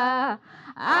akaya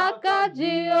Aka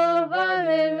Jehovah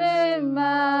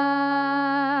nemema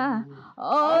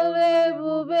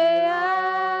Oluegbu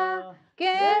ya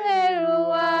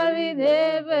Keneruwa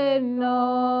ridebe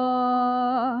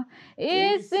no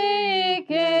isi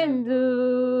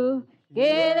kendu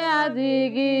kena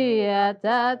digi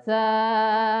atata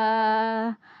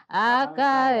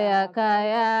akaya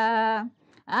kaya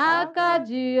aka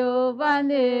Jehovah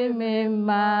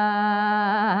nemema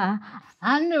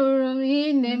anurum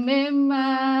inemema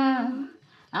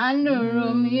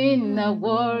anurum ina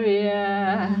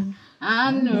warrior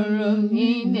anurum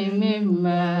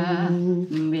inemema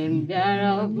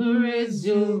mbembiara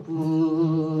burezubu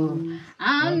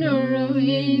anurum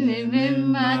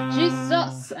inemema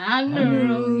Jesus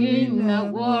anurum ina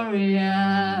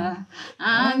warrior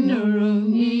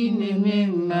anurum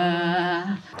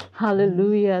inemema.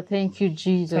 Hallelujah. Thank you,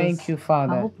 Jesus. Thank you,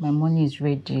 Father. I hope my money is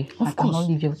ready. I cannot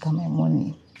leave you without my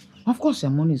money. Of course, your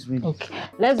money is ready. Okay.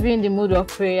 Let's be in the mood of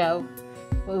prayer.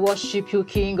 We worship you,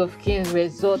 King of Kings. We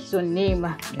exalt your name.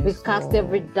 Yes, we cast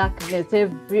every darkness,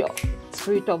 every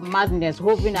spirit of madness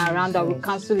hovering around us. We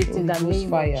cancel it in the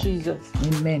name of Jesus.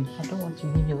 Amen. I don't want to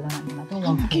leave you alone. I don't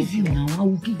want to give you now. I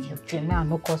will give you. Okay, now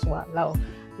no cause what allow.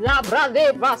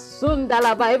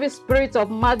 Every spirit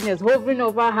of madness hovering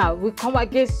over her, we come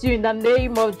against you in the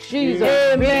name of Jesus.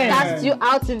 Amen. We cast you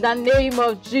out in the name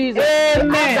of Jesus.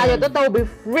 Amen. That your daughter will be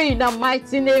free in the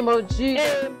mighty name of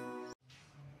Jesus. Amen.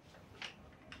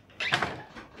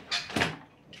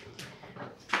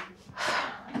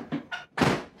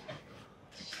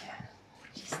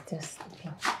 She's still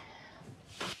sleeping.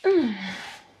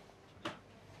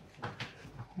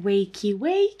 Wakey,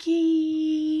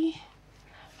 wakey.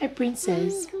 My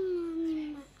princess.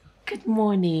 Good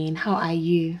morning. How are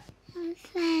you? I'm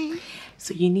fine.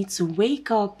 So you need to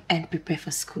wake up and prepare for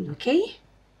school, okay?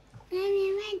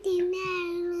 Mommy, why didn't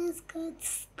I always go to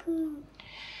school?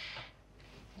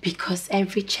 Because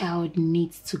every child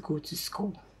needs to go to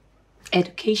school.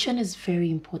 Education is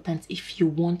very important if you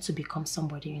want to become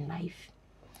somebody in life.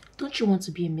 Don't you want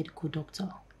to be a medical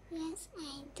doctor? Yes,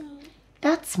 I do.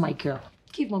 That's my girl.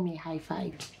 Give mommy a high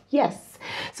five. Yes.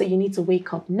 So you need to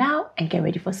wake up now and get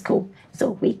ready for school.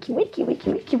 So wakey, wakey,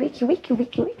 wakey, wakey, wakey, wakey,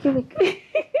 wakey, wakey, wakey.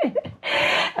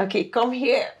 Okay, come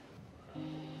here.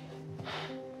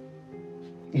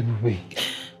 Ibrahim,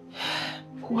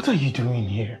 what are you doing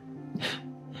here?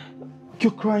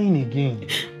 You're crying again.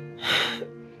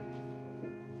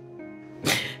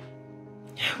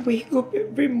 I wake up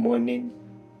every morning.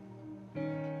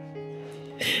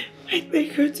 I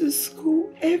take her to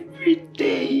school every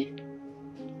day.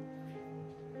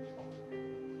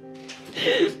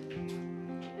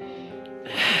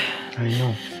 I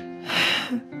know.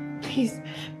 Please,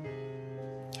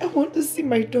 I want to see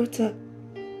my daughter.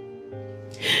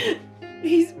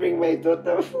 Please bring my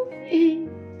daughter for me.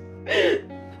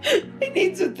 I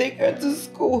need to take her to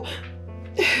school.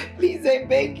 Please, I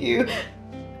beg you.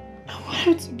 I want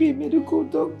her to be a medical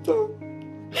doctor.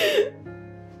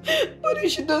 But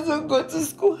if she doesn't go to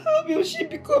school, how will she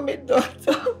become a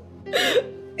doctor?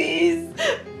 Please.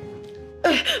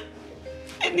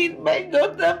 I need my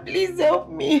daughter. Please help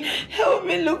me. Help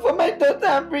me look for my daughter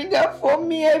and bring her for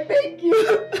me. I beg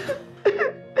you.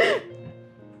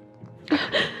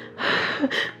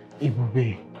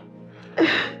 Ibrahim,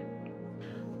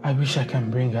 I wish I can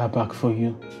bring her back for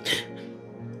you.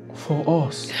 For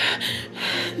us.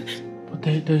 But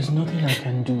there's nothing I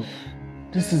can do.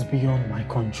 This is beyond my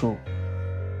control.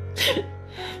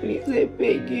 Please, I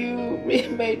beg you,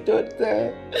 bring my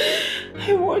daughter.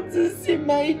 I want to see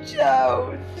my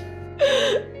child.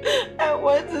 I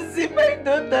want to see my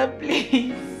daughter,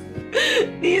 please.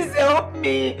 Please help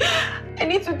me. I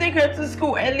need to take her to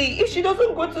school early. If she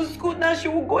doesn't go to school now, she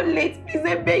will go late. Please,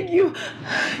 I beg you.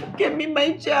 Get me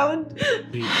my child.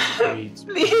 Please.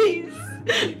 Please.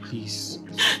 Please.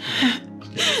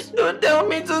 Don't tell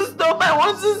me to stop. I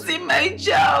want to see my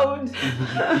child.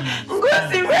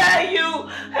 Ngozi, where are you?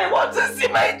 I want to see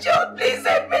my child. Please,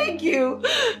 I beg you.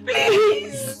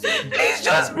 Please. Please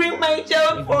just bring my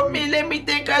child for me. Let me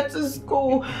take her to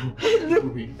school.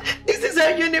 Look, this is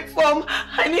her uniform.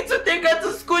 I need to take her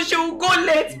to school. She will go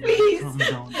late, please.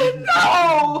 No.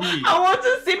 I want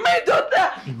to see my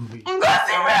daughter.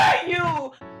 Ngozi, where are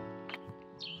you?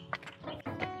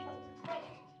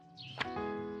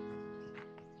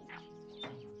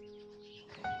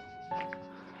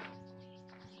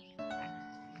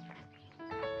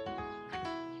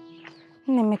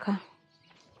 Nemeka,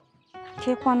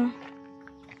 Kekwan.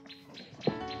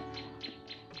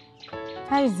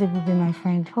 How is Ebube, my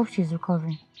friend? Hope she's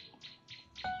recovering.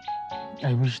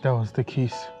 I wish that was the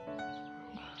case.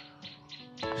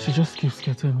 She just keeps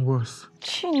getting worse.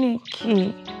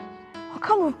 Chinenye, what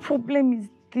kind of problem is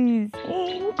this?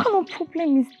 What kind of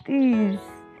problem is this?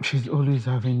 She's always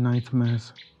having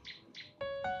nightmares.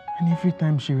 And every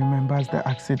time she remembers the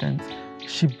accident,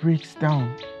 she breaks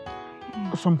down.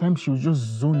 Sometimes she'll just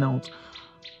zone out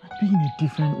and be in a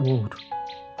different world.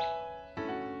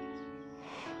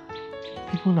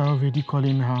 People are already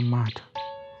calling her mad.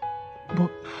 But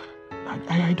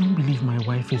I don't believe my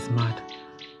wife is mad.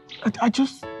 I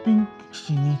just think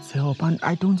she needs help and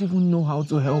I don't even know how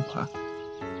to help her.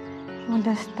 I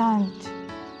understand.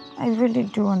 I really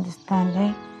do understand,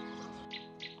 eh?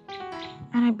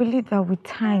 And I believe that with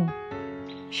time,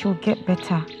 she'll get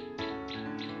better.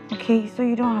 Okay, so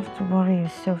you don't have to worry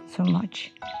yourself too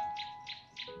much.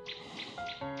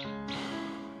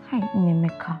 Hi,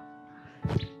 Nemeka.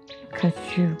 Look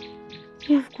at you.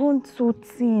 You've grown so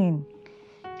thin.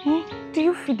 Eh? Do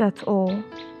you feel that all?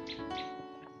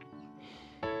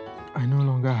 I no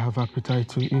longer have appetite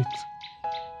to eat.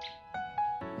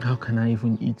 How can I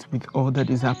even eat with all that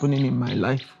is happening in my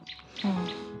life?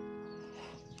 Oh,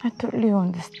 I totally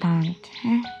understand.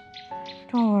 Eh?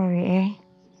 Don't worry, eh?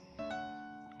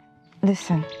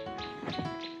 Listen,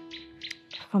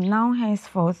 from now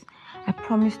henceforth, I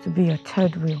promise to be your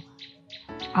third wheel.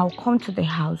 I'll come to the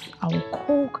house, I will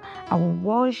cook, I will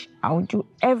wash, I will do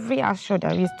every action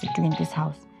there is to do in this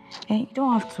house. Eh? You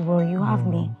don't have to worry, you have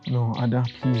me. No, Ada,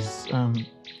 please.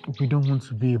 We don't want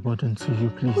to be a burden to you,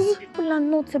 please. You people are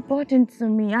not a burden to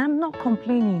me. I'm not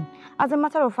complaining. As a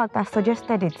matter of fact, I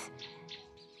suggested it.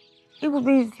 It would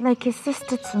be like a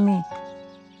sister to me.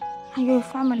 And you're a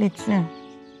family too.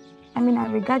 I mean, I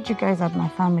regard you guys as my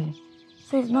family.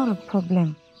 So it's not a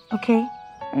problem, okay?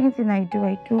 Anything I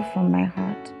do from my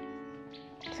heart.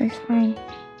 So it's fine.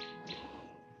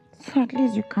 So at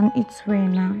least you can eat well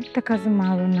now.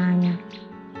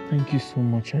 Thank you so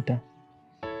much, Ada.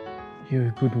 You're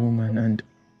a good woman and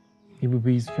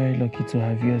Ibubi is very lucky to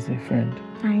have you as a friend.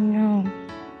 I know.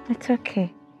 It's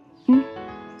okay.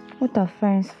 What are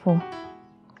friends for?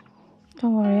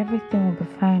 Don't worry, everything will be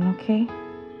fine, okay?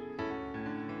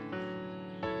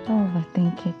 Don't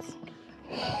overthink it.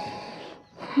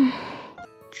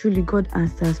 Truly, God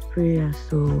answers prayers,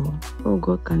 so what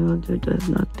God cannot do does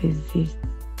not exist.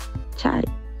 Child,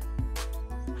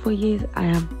 for years I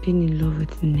have been in love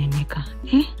with Nemeka.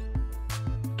 Eh?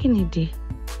 Kennedy.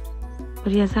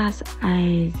 But he has asked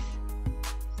eyes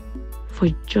for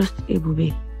just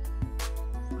Ebube,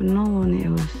 but no one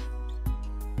else.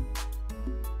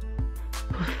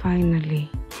 But finally,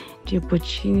 the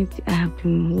opportunity I have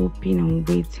been hoping and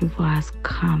waiting for has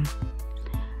come.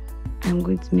 I'm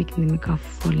going to make Nemeka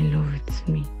fall in love with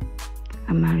me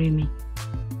and marry me.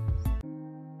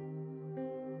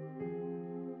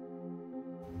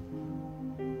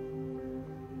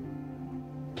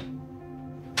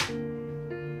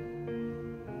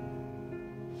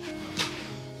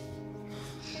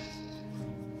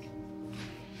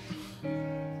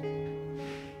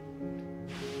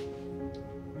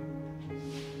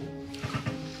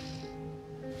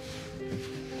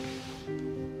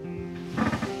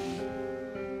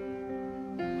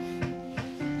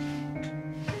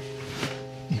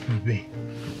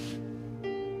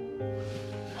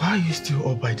 Why are you still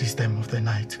up by this time of the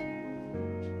night?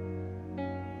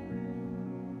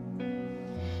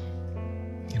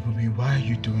 Ibubi, why are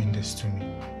you doing this to me?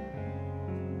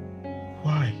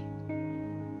 Why?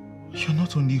 You're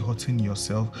not only hurting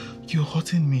yourself, you're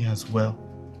hurting me as well.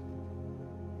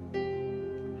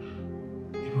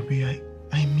 Ibubi,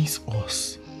 I miss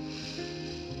us.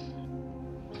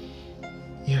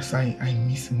 Yes, I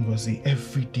miss Ngozi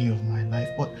every day of my life,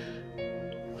 but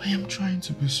I am trying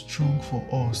to be strong for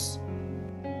us.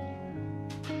 I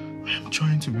am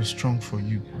trying to be strong for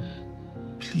you.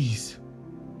 Please,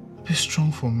 be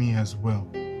strong for me as well.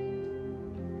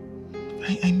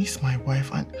 I miss my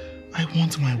wife and I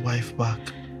want my wife back.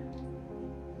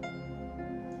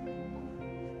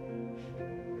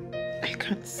 I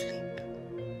can't sleep.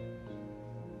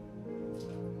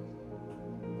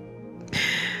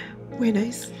 When I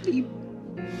sleep,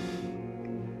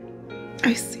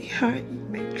 I see her in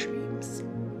my dreams.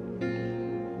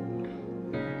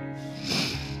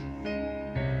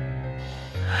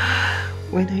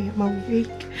 When I am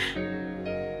awake,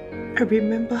 I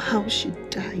remember how she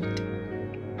died.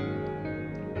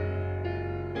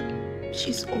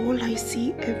 She's all I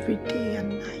see every day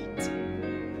and night.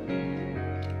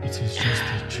 It is just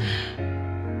a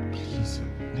dream. Please,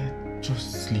 let's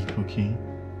just sleep, okay?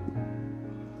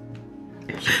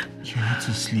 You need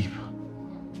to sleep.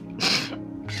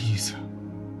 Please.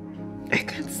 I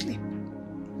can't sleep.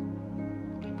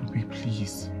 Baby,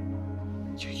 please.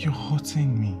 You're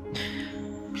hurting me.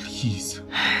 Please.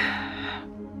 I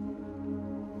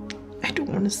don't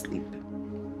want to sleep.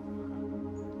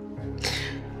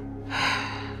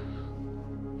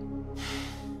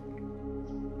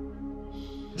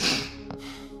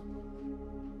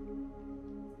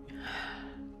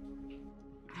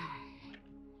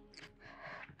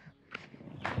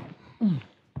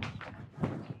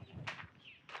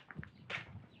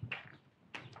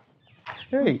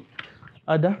 Hey,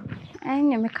 Ada. Hey,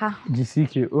 Nyemeka.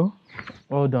 GCK, oh,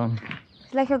 all done.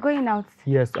 It's like you're going out.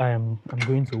 Yes, I'm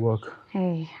going to work.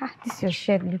 Hey, this your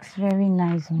shirt looks very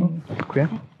nice on you. Okay.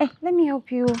 Hey, let me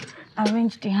help you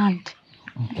arrange the hand.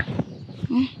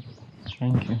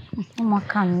 Thank you.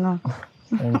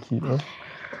 Thank you.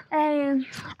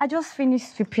 I just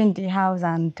finished sweeping the house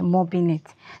and mopping it.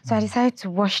 So I decided to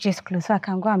wash this clothes so I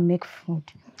can go and make food.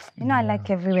 You know, I like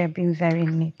everywhere being very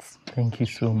neat. Thank you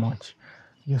so much.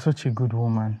 You're such a good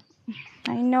woman.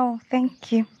 I know,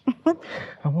 thank you.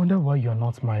 I wonder why you're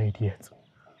not married yet.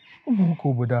 Who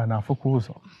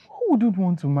wouldn't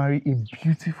want to marry a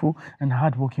beautiful and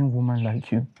hardworking woman like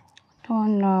you?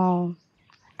 Don't know.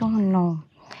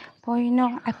 But you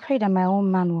know, I pray that my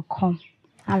own man will come.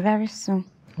 And very soon.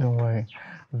 Don't worry.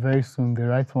 Very soon, the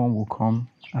right one will come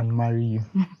and marry you.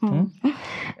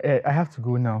 I have to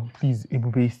go now. Please,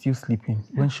 Ebube is still sleeping.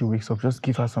 When she wakes up, just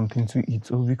give her something to eat.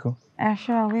 Obiko.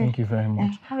 Sure, I will. Thank you very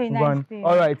much. Have a nice day.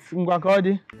 All right.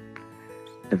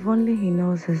 If only he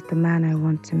knows he's the man I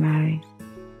want to marry.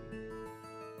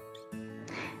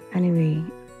 Anyway,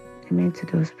 amen to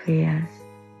those prayers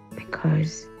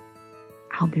because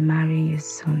I'll be marrying you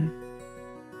soon.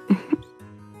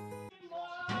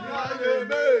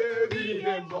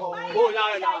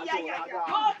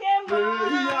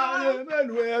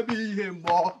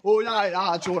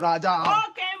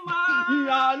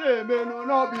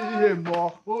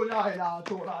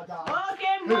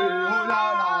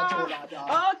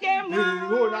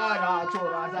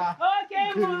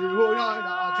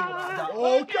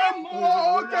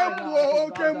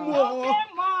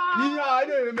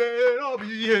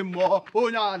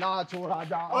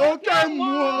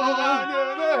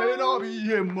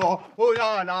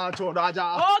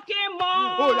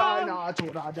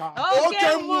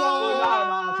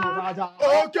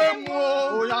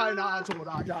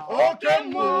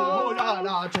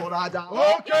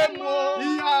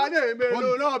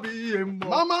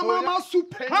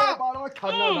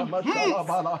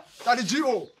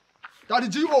 Daddy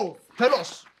Gio, tell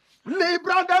us.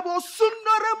 Lebra debo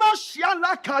sundere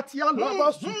mashiala katia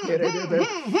lava supere.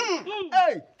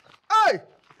 Hey!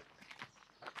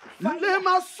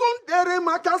 Lema sundere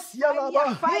makasia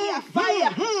lava. Fire!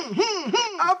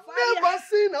 I've never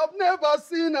seen. Fire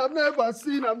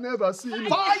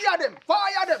them.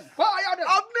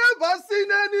 I've never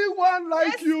seen anyone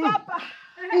like you. Papa.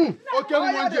 Okay,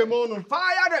 fire them.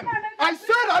 I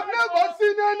said I've never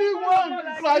seen anyone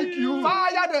like you.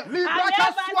 Fire them. Destroy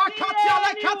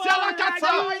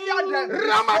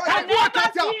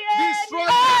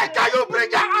them. Can you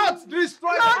bring her out?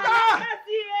 Destroy them.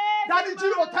 Daddy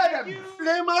Gio, tell them.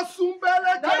 Lema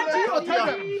Sumbele, Daddy Gio, tell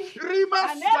them.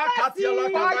 Rima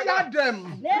Swakatiala, fire them.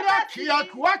 Rakia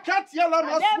Kwakatiala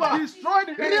Maswa. Destroy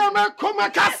the enemy. Rima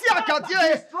Komakasia Katia.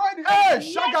 Destroy the enemy. Hey,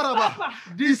 Shagaraba.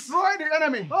 Destroy the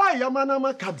enemy. I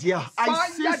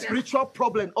see spiritual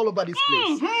problem all over this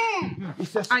place.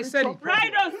 I said it.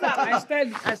 Right on, sir. I said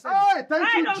it. Hey,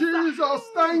 thank you, Jesus.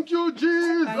 Thank you,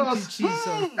 Jesus.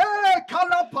 Hey,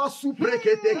 Kalapasu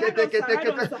brekete.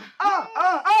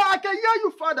 I can hear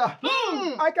you, Father.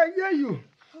 I can hear you.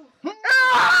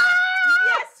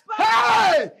 Yes,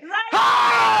 Father.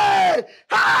 Hey!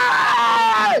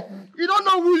 You don't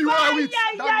know who you are with.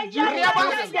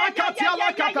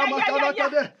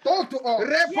 Talk to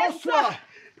us.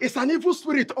 It's an evil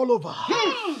spirit all over.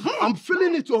 I'm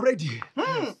feeling it already.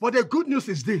 But the good news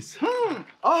is this.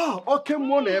 Okay,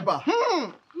 Moneba.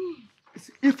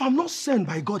 If I'm not sent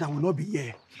by God, I will not be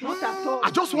here. Not at all.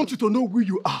 I just want you to know who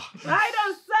you are. Right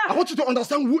on, sir. I want you to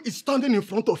understand who is standing in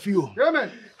front of you. Amen.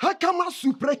 Amen.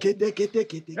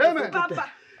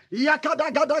 Papa. Amen.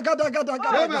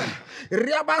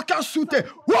 Riabaka sute.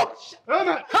 Whoop.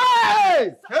 Amen.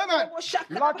 Hey. Amen.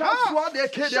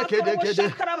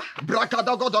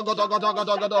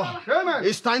 Amen.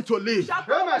 It's time to leave.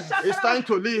 Amen. It's time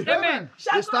to leave. Amen.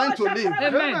 It's time to leave.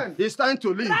 Amen. It's time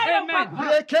to leave. Amen.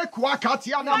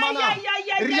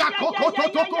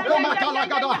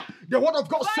 The word of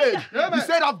God said, He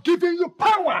said, I've given you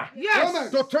power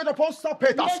to tread upon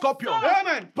serpent and scorpion.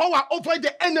 Amen. Power over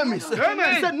the enemies.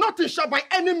 Amen. He said, nothing shall by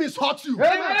enemies hurt you.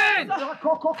 Amen.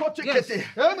 Yes.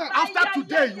 Amen. After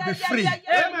today, you'll be free.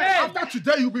 Amen. After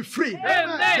today, you'll be free.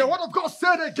 Amen. The word of God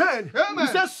said again, He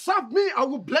said, serve me, I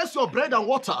will bless your bread and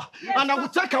water, and I will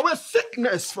take away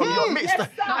sickness from your midst.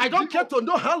 I don't care to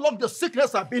know how long the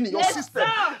sickness has been in your system.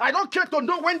 I don't care to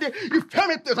know when the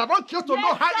infirmities, I don't care to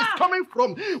know how it's coming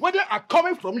from, whether are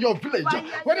coming from your village,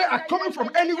 whether are coming from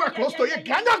anywhere close to you.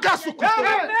 Amen.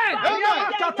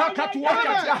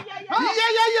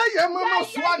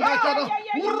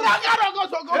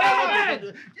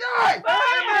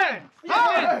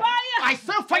 I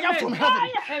send fire from heaven.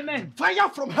 Amen. Fire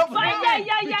from heaven.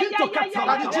 Begin to cut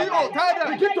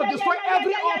begin to destroy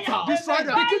every altar.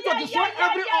 Begin to destroy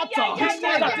every altar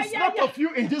that is not of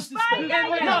you in this system.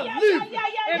 Now leave.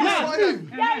 Now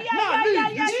leave. Now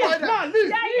leave. Now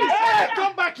leave. Hey,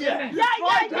 come back here.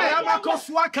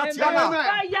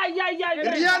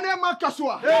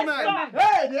 Amen.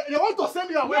 Hey, they want to send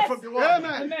you away from the world.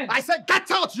 Amen. I said,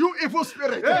 get out, you evil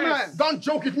spirit. Amen. Don't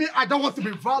joke with me. I don't want to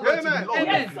be violent in the Lord.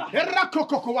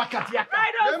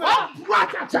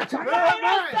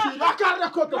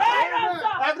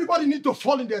 Everybody need to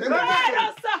fall in the realm.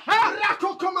 I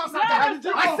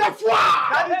said,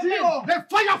 the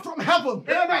fire from heaven.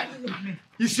 Amen.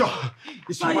 It's your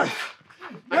wife.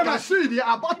 I can see they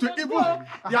are about to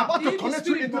connect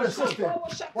you into the system.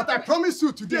 But I promise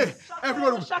you today,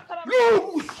 everyone will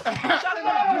lose.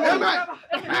 Amen.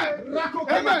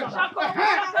 Amen.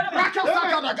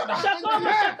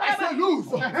 I say lose.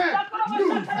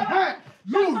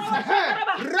 Lose.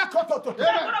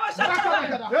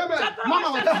 Mama,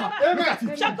 look at it.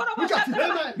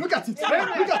 Look at it.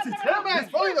 It's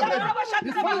falling already.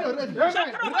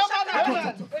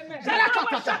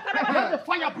 The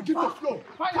fire begin to flow.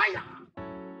 Fire.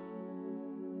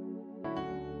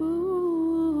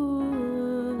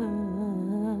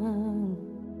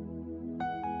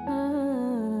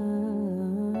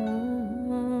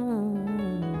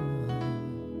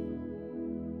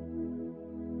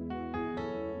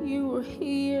 You were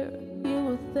here, you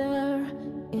were there,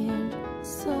 and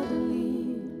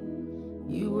suddenly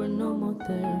you were no more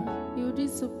there. You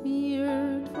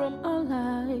disappeared from our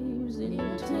lives in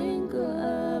a twinkle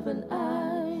of an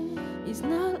eye. It's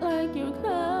not like you're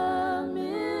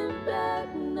coming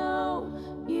back, no.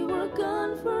 You were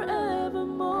gone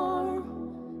forevermore.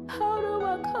 How do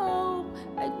I cope?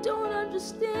 I don't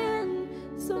understand.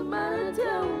 Somebody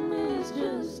tell me it's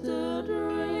just a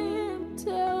dream.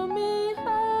 Tell me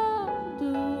how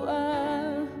do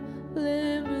I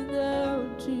live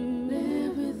without you?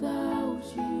 Live without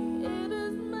you. It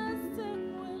is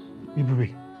messing with me.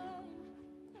 Baby,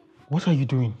 what are you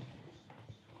doing?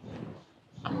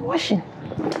 I'm washing.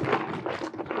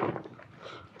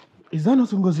 Is that not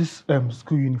Ngozi's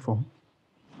school uniform?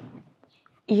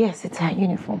 Yes, it's her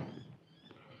uniform.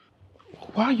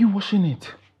 Why are you washing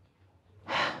it?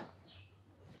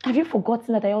 Have you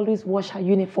forgotten that I always wash her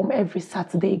uniform every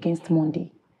Saturday against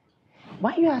Monday?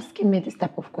 Why are you asking me this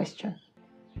type of question?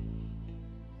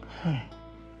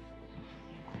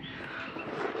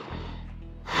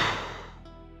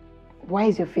 Why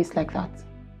is your face like that?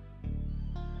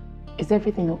 Is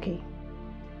everything okay?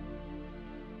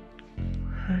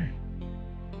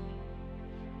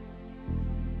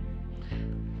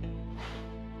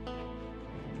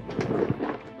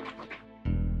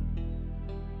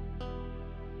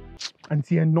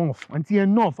 Auntie, enough. Auntie,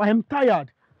 enough. I am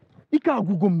tired. Ika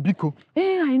agugombiko.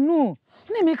 Hey, I know.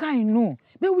 Nemeka, I know.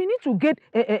 But we need to get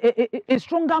a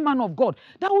stronger man of God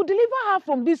that will deliver her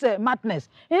from this madness.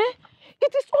 Eh?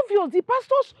 It is obvious the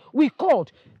pastors we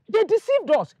called, they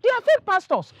deceived us. They are fake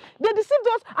pastors. They deceived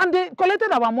us and they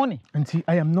collected our money. Auntie,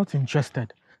 I am not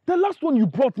interested. The last one you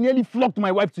brought nearly flogged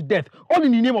my wife to death, all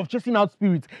in the name of chasing out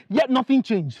spirits, yet nothing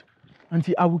changed.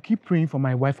 Auntie, I will keep praying for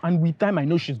my wife, and with time, I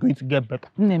know she's going to get better.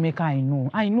 Nemeka, I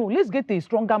know. Let's get a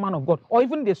stronger man of God, or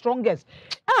even the strongest.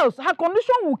 Else, her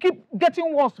condition will keep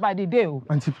getting worse by the day.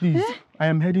 Auntie, please, I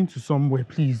am heading to somewhere.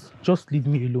 Please, just leave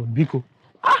me alone. Biko.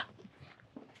 Ah!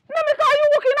 Nemeka, are you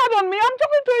working out on me? I'm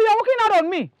talking to you, you're working out on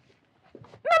me.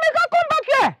 Nemeka, come back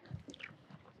here.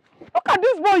 Look at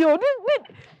this boy, yo.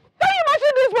 Can you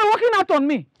imagine this boy working out on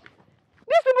me?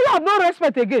 These people have no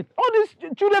respect again. All these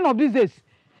children of these days.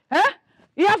 Eh?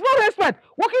 He has no respect,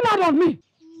 working out on me.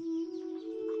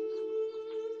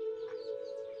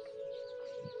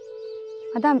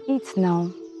 Madam, eat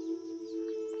now.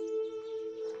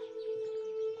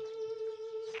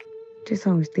 This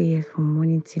one will stay here from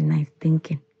morning till night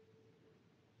thinking.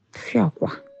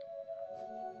 Fiakwa.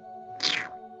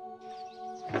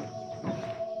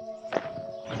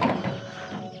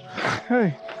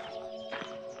 Hey.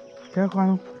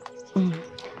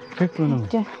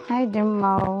 Hi,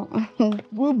 Adimma.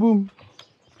 Boom, boom.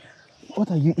 What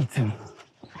are you eating?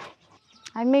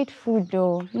 I made food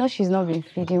though. No, she's not been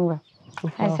feeding well.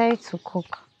 I decided to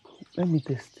cook. Let me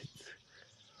taste it.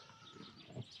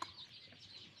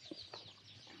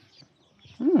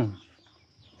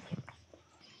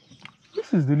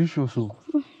 This is delicious. You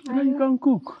can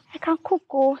cook. I can cook,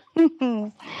 oh.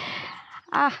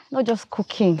 Not just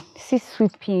cooking. See,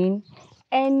 sweeping,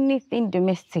 anything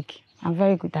domestic. I'm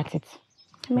very good at it.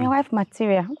 My wife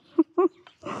material.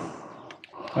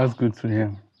 That's good to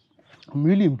hear. I'm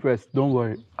really impressed. Don't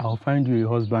worry. I'll find you a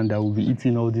husband that will be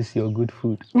eating all this your good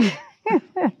food.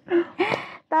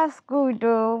 That's good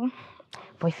though.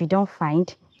 But if you don't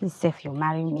find, please if you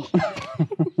marry me.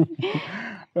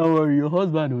 Don't worry, your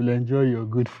husband will enjoy your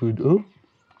good food. Oh?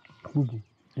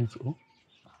 It's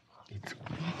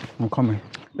I'm coming.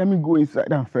 Let me go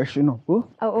inside and freshen up. Oh,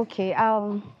 okay.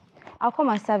 I'll come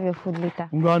and serve your food later.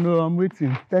 No, I'm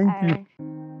waiting. Thank you.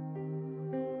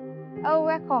 Oh,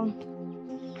 welcome.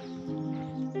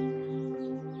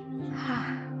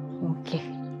 Okay.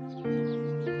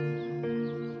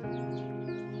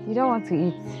 You don't want to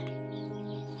eat?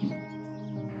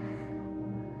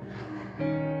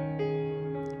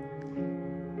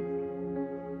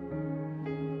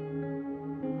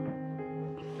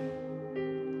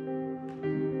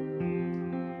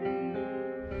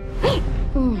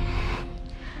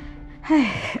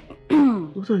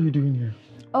 What are you doing here?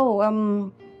 Oh,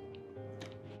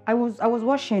 I was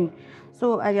washing,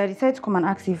 so I decided to come and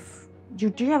ask if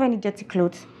do you have any dirty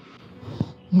clothes?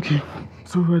 Okay,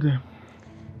 it's over there.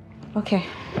 Okay.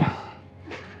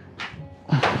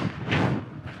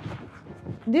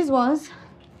 These ones?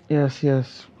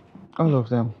 Yes, all of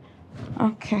them.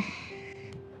 Okay.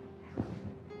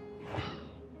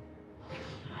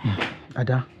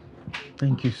 Ada,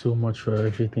 thank you so much for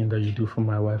everything that you do for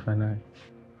my wife and I.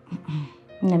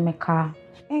 Nemeka,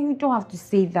 you don't have to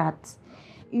say that.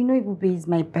 You know Ekubo is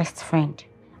my best friend.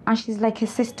 And she's like a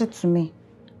sister to me.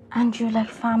 And you're like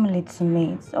family to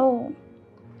me. So,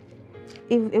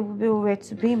 if Ekubo were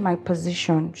to be in my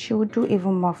position, she would do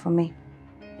even more for me.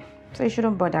 So you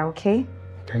shouldn't bother, okay?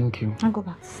 Thank you. I'll go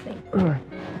back to sleep. All right.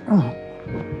 Oh.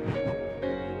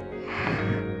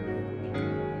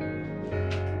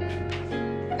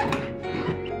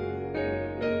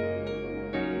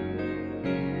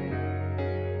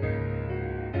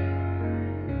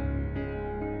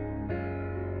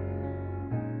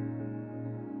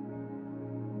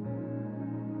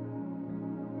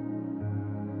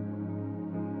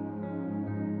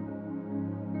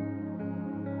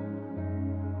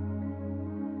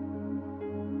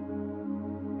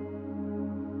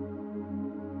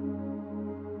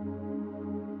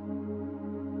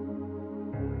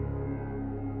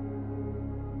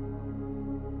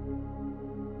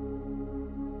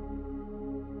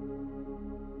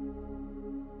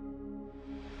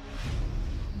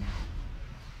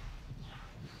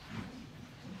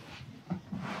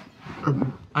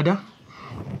 Ada,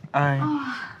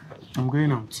 I'm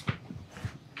going out.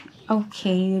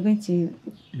 Okay, you're going to...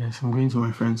 Yes, I'm going to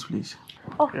my friend's place.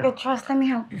 Oh, your trust, let me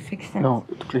help you fix it. No,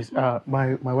 please,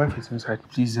 my wife is inside.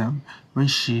 Please, when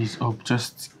she's up,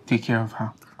 just take care of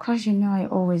her. Of course, you know I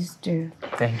always do.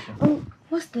 Thank you. Oh,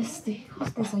 what's this thing?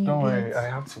 What's this on your Don't bed? worry, I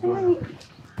have to go now.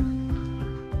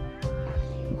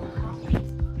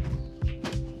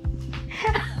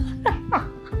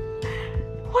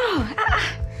 Wow.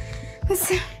 Let's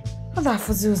see. What's that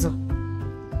for Zuzu?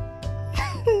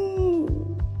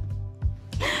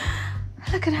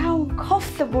 Look at how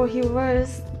comfortable he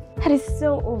was. That is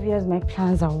so obvious my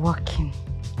plans are working.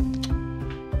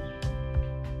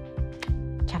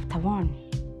 Chapter 1.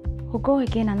 We'll go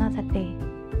again another day.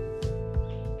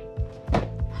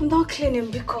 I'm not cleaning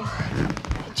because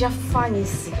just funny.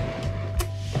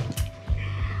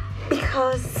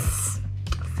 Because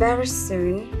very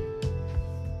soon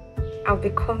I'll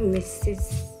become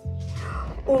Mrs.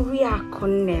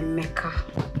 Uriakonemeka.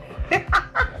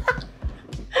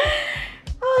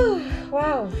 Oh,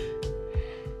 wow.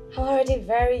 I'm already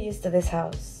very used to this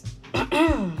house.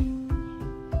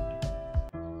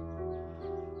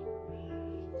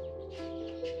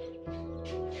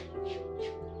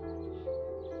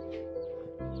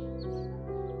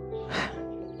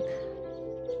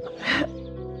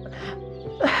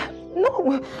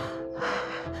 No.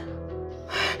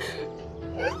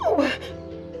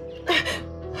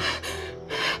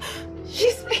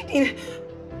 She's bleeding.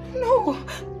 No.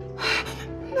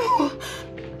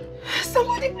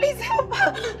 Somebody please help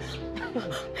her.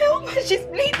 Help her, she's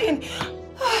bleeding.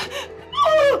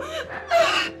 No.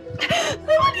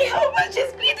 Somebody help her,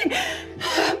 she's bleeding.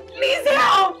 Please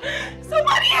help.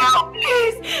 Somebody help,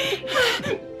 please.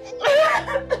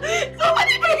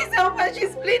 Somebody please help her,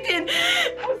 she's bleeding.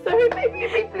 I'm sorry,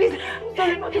 baby, please. I'm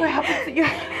sorry, what do I happen to you?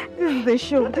 This is the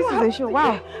show. This is the show.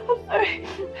 Wow. I'm sorry.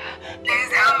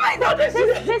 Please help my daughter.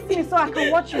 Face me so I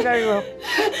can watch you very well.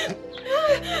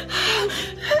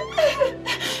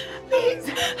 Please.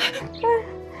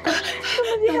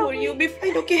 Don't worry, you'll be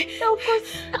fine, okay? Yeah, of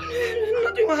course.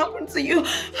 Nothing will happen to you.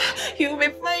 You'll be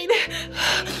fine.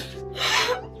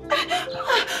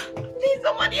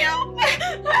 Help!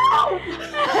 Help!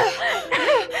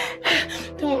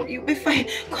 Don't worry, you'll be fine.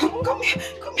 Come here.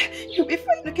 You'll be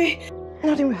fine, okay?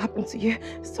 Nothing will happen to you.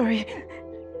 Sorry.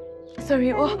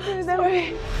 Sorry.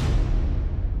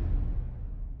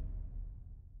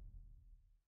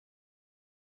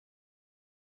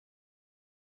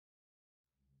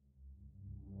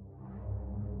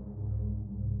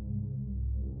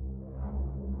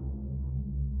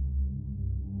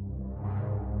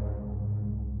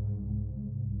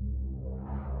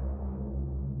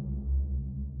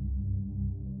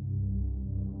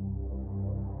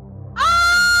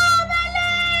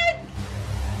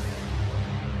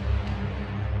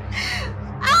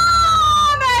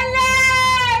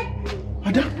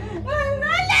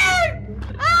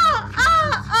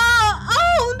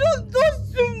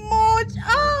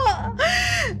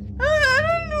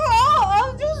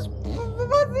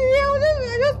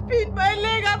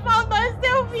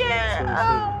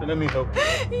 Let me help.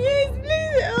 Yes,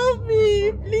 please help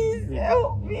me. Please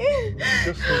help me.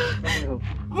 Just let me help.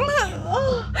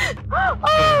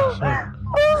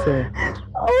 Sorry.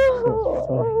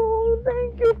 Oh,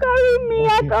 thank you. Carry me.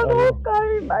 I cannot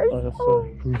carry myself.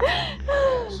 Sorry.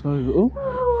 Sorry. Oh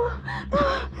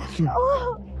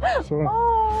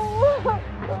my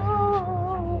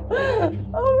God.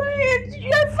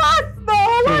 You're fast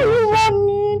now. Why you want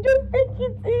me? Just take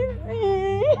it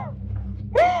easy.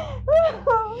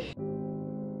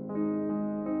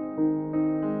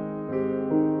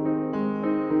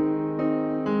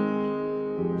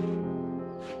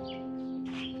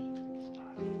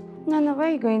 Nana, where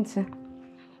are you going to?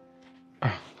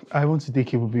 I want to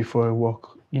take Ekubo for a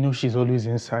walk. You know, she's always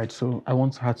inside, so I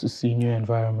want her to see new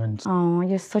environments. Oh,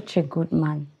 you're such a good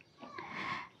man.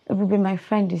 Ekubo, my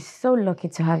friend, is so lucky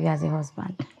to have you as a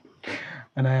husband.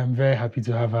 And I am very happy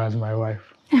to have her as my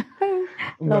wife.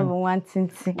 Love wanting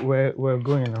to. We're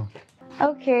going now.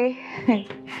 Okay.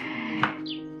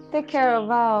 Take care of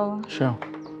her. Sure.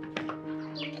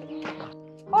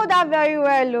 Hold her very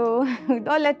well, oh.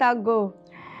 Don't let her go.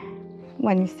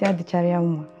 When you see her, the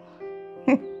chariot.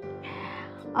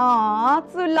 Aw,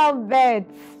 two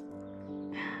lovebirds.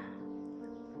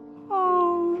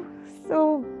 Oh,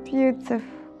 so beautiful.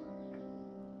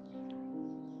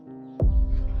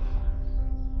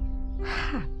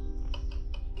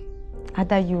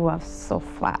 Ada, you have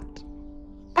suffered.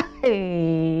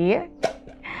 Hey.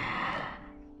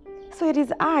 So it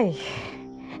is I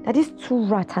that this two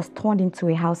rat has turned into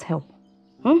a house help.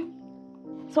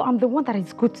 So I'm the one that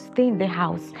is good to stay in the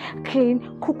house,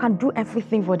 clean, cook, and do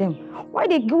everything for them. Why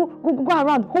they go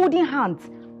around holding hands,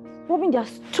 rubbing their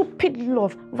stupid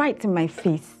love right in my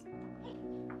face?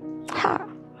 Ha!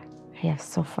 I have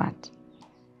suffered.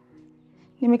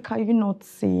 Nemeka, you not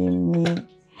seeing me?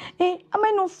 Hey, am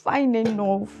I not fine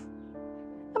enough?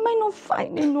 Am I not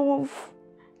fine enough?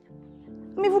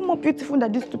 I'm even more beautiful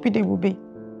than this stupid they will be.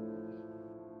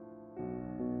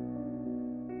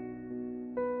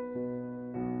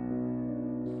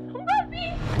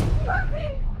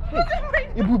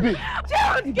 Ebube!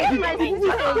 Child, give my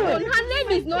sister. Her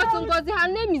name is not Ngozi, her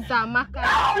name is Amaka. No,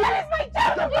 that is my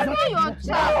child. It's not your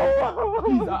child.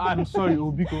 Please, I'm sorry,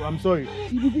 Obiko, I'm sorry.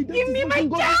 Give me my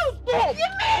child. Stop. Give me.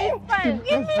 It's fine.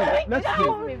 Give me my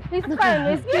child. It's fine.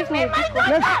 Excuse me. Let's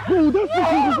go!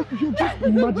 That's what you're just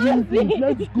imagining things.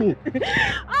 Let's go!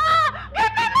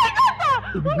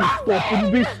 Give me my daughter.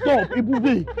 Ebube, stop! Ebube, stop!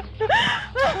 Ebube!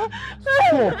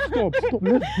 Stop!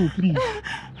 Let's go, please.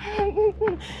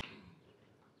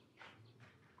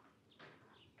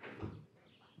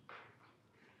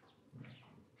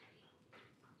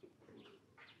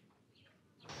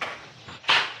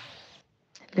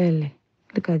 Lele,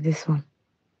 look at this one.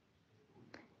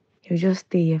 You just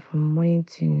stay here from morning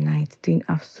to night doing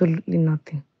absolutely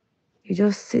nothing. You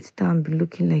just sit down and be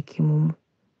looking like a momo.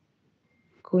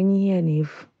 Going here and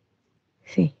if.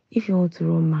 See, if you want to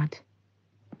run mad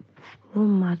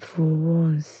for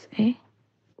once, eh?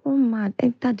 Run mad,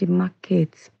 enter the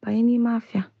market, buy any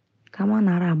mafia. Come on,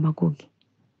 Arabagogi.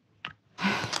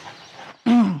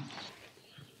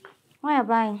 What are you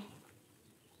buying?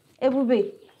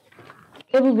 Ebube.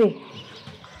 Ebube.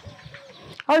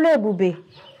 Hello, Ebube.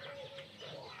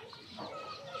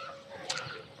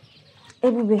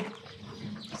 Ebube,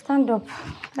 stand up.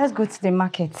 Let's go to the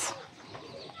market.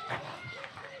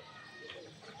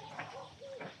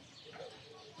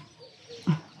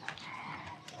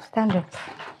 Stand up.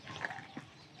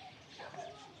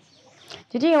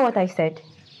 Did you hear what I said?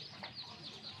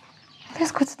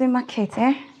 Let's go to the market,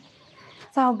 eh?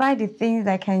 So I'll buy the things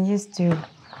I can use to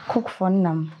cook for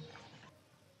Nam.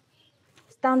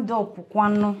 Stand up,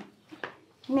 Kwano.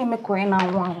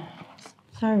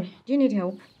 Sorry, do you need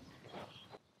help?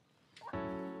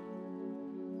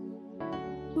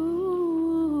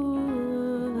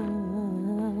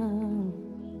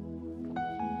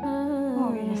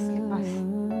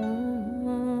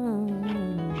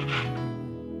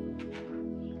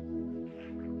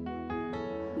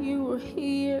 you were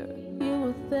here, you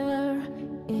were there,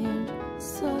 and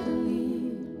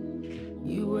suddenly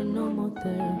you were no more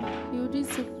there. You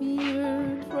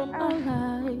disappeared from our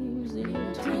lives in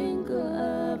a twinkle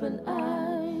of an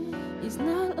eye. It's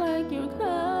not like you're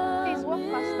coming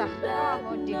back,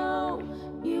 no.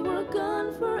 You were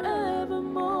gone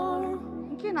forevermore.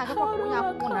 How do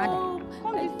I cope?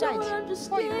 I don't understand.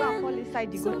 Somebody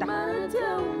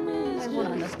tell me,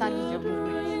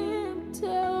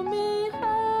 tell me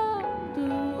how do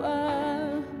I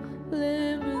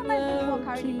live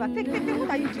without you? Take what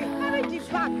are you doing? Carry this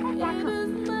back. Come back.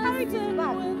 Carry this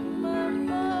back.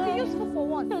 Be useful for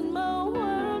once. And my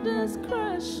world is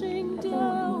crashing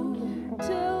down.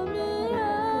 Tell me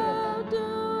how do I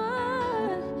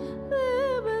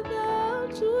live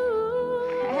without you?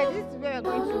 This is where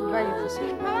we're going to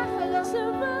survive.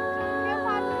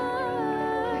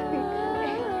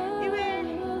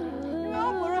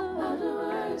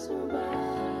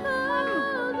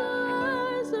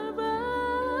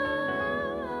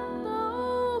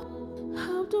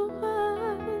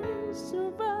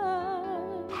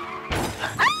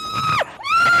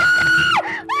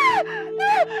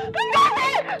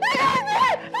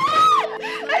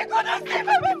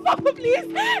 Please, leave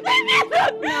me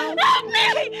alone. Help me!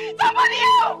 Somebody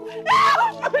help! Help!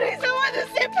 Please, I want to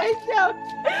save myself.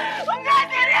 I'm not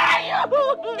there, are you? I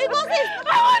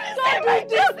want to save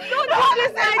myself. I want to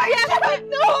save myself.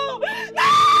 No! No!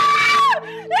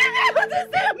 Leave me, I want to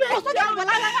save myself.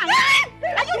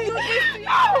 Are you doing this?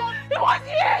 No! He was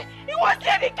here. He was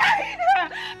here. They carried her.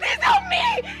 Please help me.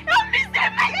 Help me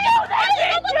save myself.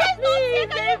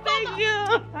 Thank you.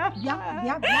 Help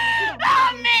me.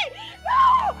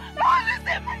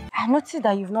 I noticed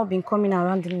that you've not been coming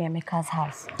around in Emeka's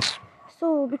house.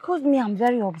 So, because me, I'm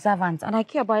very observant and I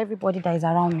care about everybody that is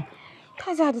around me.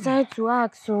 That's why I decided to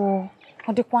ask, so...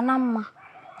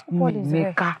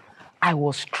 Emeka, I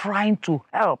was trying to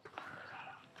help.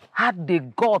 Had the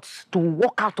guts to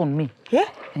walk out on me. Yeah?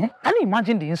 Can you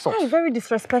imagine the insult? That is very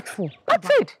disrespectful. That's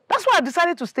it. That's why I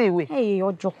decided to stay away. Hey,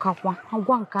 Ojoka.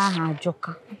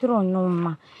 I don't know,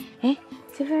 ma.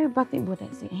 It's a very bad thing, but I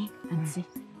say, Auntie,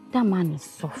 that man is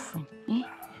suffering.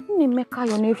 Emeka,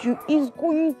 your nephew, is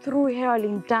going through hell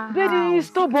in that house. Daddy, he's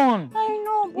stubborn. I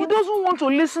know, but... He doesn't want to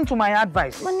listen to my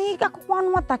advice.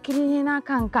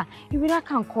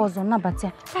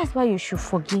 That's why you should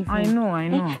forgive me. I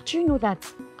know. Do you know that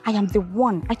I am the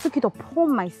one? I took it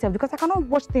upon myself because I cannot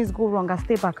watch things go wrong and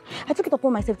stay back. I took it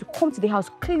upon myself to come to the house,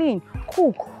 clean,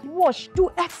 cook, wash, do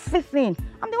everything.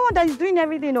 I'm the one that is doing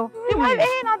everything. No? Really?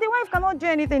 The wife cannot do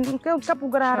anything.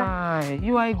 Try.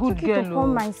 You are a good girl. I took it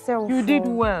upon myself. You did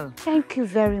well. Thank you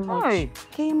very much.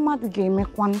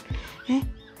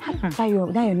 That your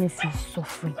nephew is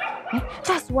suffering.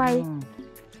 That's why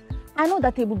I know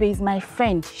that Ebube is my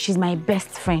friend. She's my best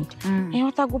friend.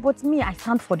 But me, I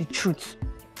stand for the truth.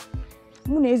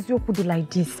 Like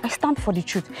this. I stand for the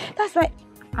truth. That's why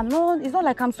it's not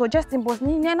like I'm suggesting, but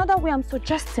in another way I'm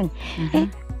suggesting.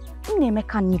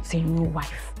 Emeka needs a new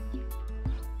wife.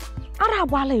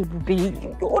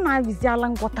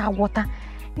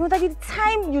 You know that the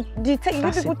time you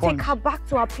people take her back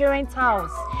to her parents'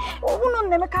 house.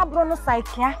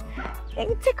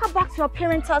 You take her back to her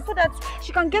parents' house so that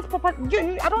she can get proper.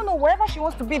 I don't know, wherever she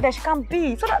wants to be, there she can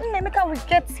be. So that Emeka will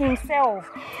get himself.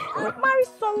 Marry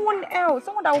someone else,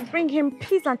 someone that will bring him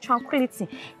peace and tranquility.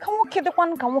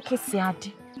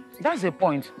 That's the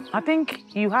point. I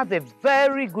think you have a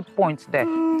very good point there.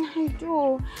 I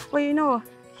do. But you know,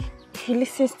 he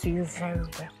listens to you very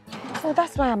well. So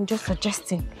that's why I'm just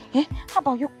suggesting. How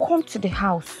about you come to the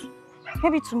house?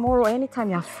 Maybe tomorrow, anytime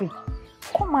you're free.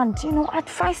 Come and,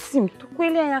 advise him to go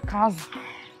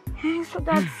so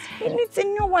that he needs a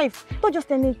new wife. Not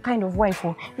just any kind of wife.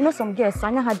 Some girls,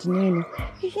 Sonia had the name.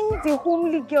 He needs a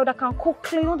homely girl that can cook,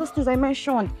 clean, all those things I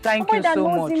mentioned. Thank you so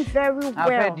much. Him very well.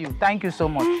 I've heard you. Thank you so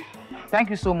much. Thank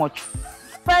you so much.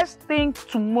 First thing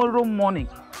tomorrow morning,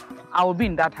 I will be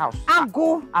in that house.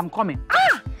 I'm coming.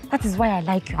 That is why I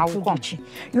like you. I will come.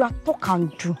 You are talk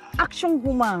and do. Action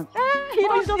woman.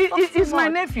 It's my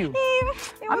nephew.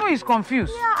 I know he's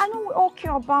confused. Yeah, I know we all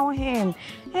care about him.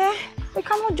 We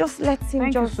cannot just let him.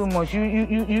 Thank you so much.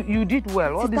 You did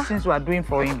well. All these things you are doing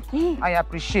for him. I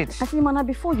appreciate. I see, Mana,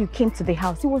 before you came to the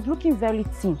house, he was looking very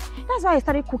thin. That's why I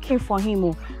started cooking for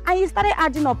him. And he started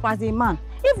adding up as a man.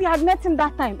 If you had met him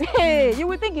that time, you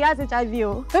would think he has HIV.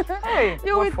 You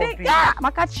would think,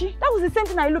 Makachi. That was the same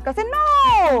thing I looked. I said,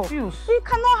 no, it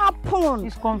cannot happen.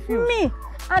 He's confused. Me,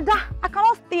 Ada, I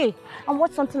cannot stay and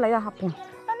watch something like that happen.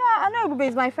 I know Ebube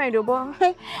is my friend,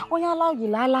 but when you allow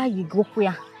you go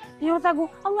where, Yozago,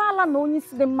 Awala no ni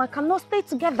si them cannot stay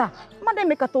together. Mother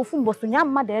make a tofu bosunya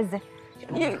mother.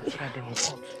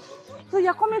 So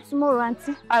you're coming tomorrow,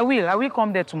 Auntie? I will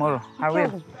come there tomorrow. I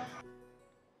will.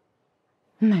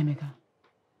 Naimeka,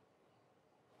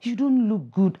 you don't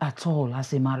look good at all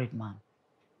as a married man.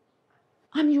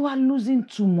 And you are losing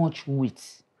too much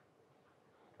weight.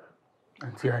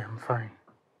 Auntie, I am fine.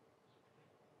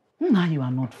 Now you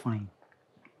are not fine.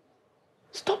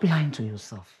 Stop lying to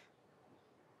yourself.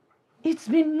 It's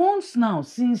been months now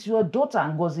since your daughter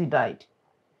Ngozi died.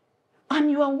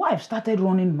 And your wife started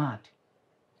running mad.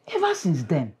 Ever since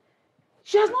then,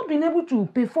 she has not been able to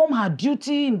perform her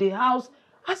duty in the house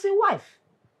as a wife.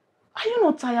 Are you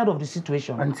not tired of the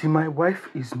situation? Auntie, my wife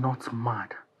is not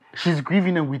mad. She's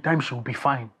grieving and with time she will be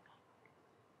fine.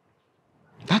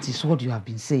 That is what you have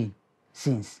been saying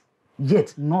since.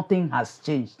 Yet nothing has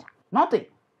changed. Nothing.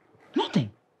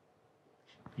 Nothing.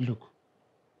 Look,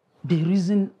 the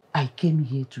reason I came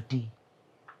here today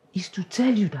is to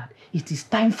tell you that it is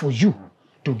time for you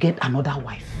to get another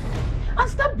wife. And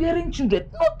start bearing children.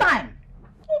 No time.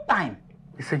 No time.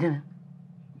 It's again.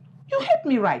 You hate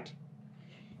me, right?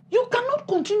 You cannot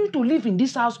continue to live in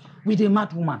this house with a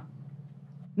mad woman.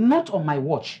 Not on my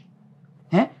watch.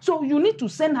 So you need to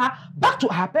send her back to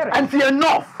her parents. Auntie,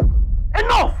 enough!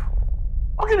 Enough!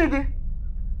 Okay, Lady.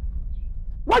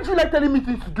 Why do you like telling me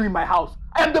things to do in my house?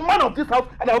 I am the man of this house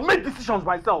and I will make decisions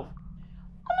myself.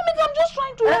 I'm just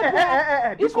trying to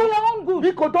help you. It's for your own good.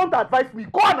 Nico, don't advise me.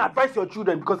 Go and advise your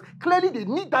children because clearly they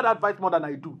need that advice more than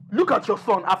I do. Look at your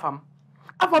son, Afam.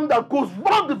 Afam that goes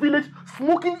round the village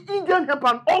smoking Indian hemp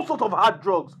and all sorts of hard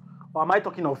drugs. Or am I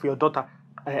talking of your daughter,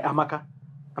 Amaka?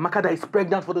 Amaka that is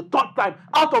pregnant for the 3rd time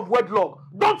out of wedlock.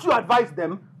 Don't you advise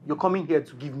them? You're coming here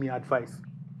to give me advice.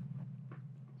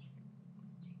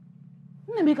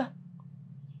 Nemeka,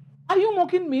 are you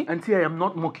mocking me? Auntie, I am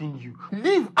not mocking you.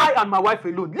 Leave I and my wife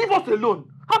alone. Leave us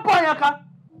alone. Appiah.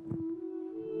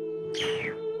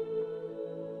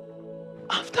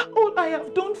 After all I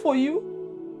have done for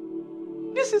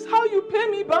you, this is how you pay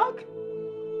me back?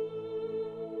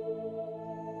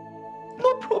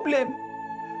 No problem.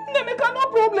 Nemeka, no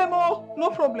problem, oh, no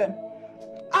problem.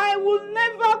 I will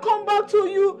never come back to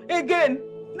you again.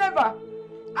 Never.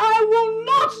 I will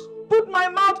not put my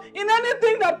mouth in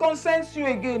anything that concerns you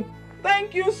again.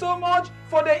 Thank you so much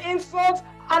for the insults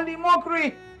and the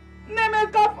mockery.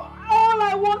 Nemeka, all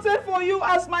I wanted for you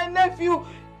as my nephew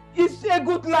is a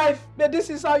good life, but this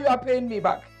is how you are paying me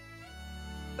back.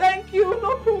 Thank you,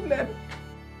 no problem.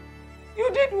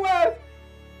 You did well.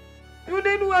 You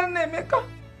did well, Nemeka.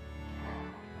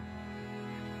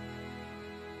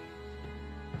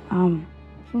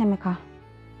 Nemeka,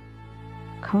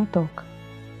 can we talk?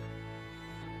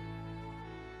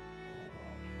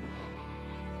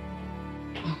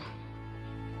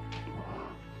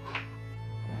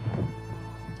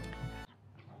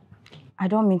 I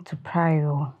don't mean to pry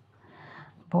you,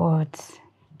 but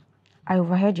I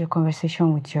overheard your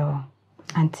conversation with your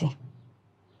auntie.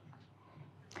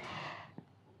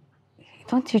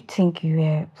 Don't you think you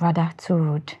were rather too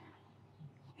rude?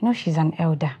 You know she's an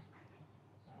elder.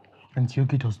 And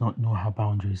Yogi does not know her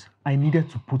boundaries. I needed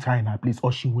to put her in her place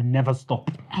or she will never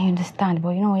stop. I understand,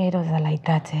 but you know elders are like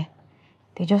that, eh?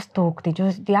 They just talk,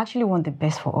 they actually want the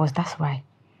best for us, that's why.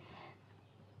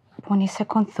 But on a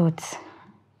second thought,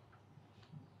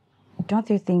 don't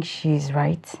you think she's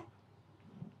right?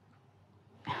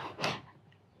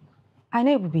 I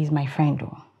know Ibubi is my friend,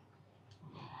 though.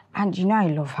 And you know I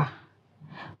love her.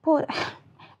 But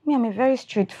me, I'm a very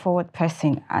straightforward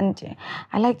person, and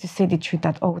I like to say the truth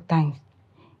at all times.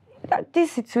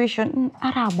 This situation,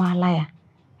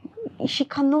 she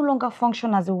can no longer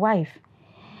function as a wife.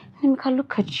 Nemeka,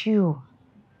 look at you.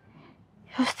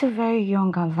 You're still very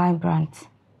young and vibrant.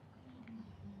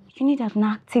 You need an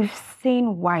active,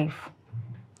 sane wife,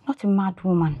 not a mad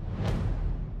woman.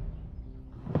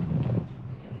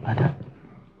 Ada,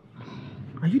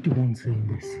 are you the one saying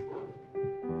this?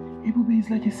 Ibubi is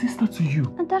like a sister to you.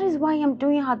 And that is why I'm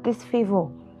doing her this favor.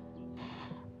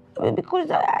 Because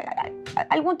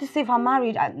I want to save her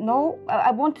marriage. No,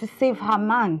 I want to save her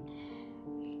man.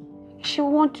 She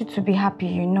wants you to be happy,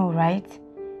 you know, right?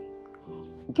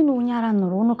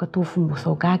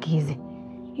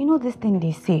 You know this thing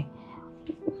they say.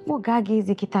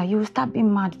 You will start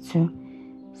being mad too.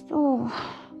 So,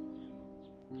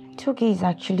 Choge is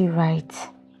actually right.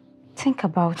 Think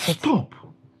about it. Stop!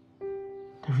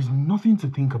 There is nothing to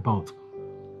think about.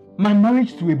 My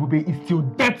marriage to Ebube is till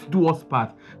death do us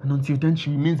part. And until then,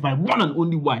 she remains my one and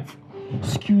only wife.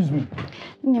 Excuse me.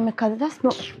 Nemeka, that's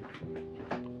not...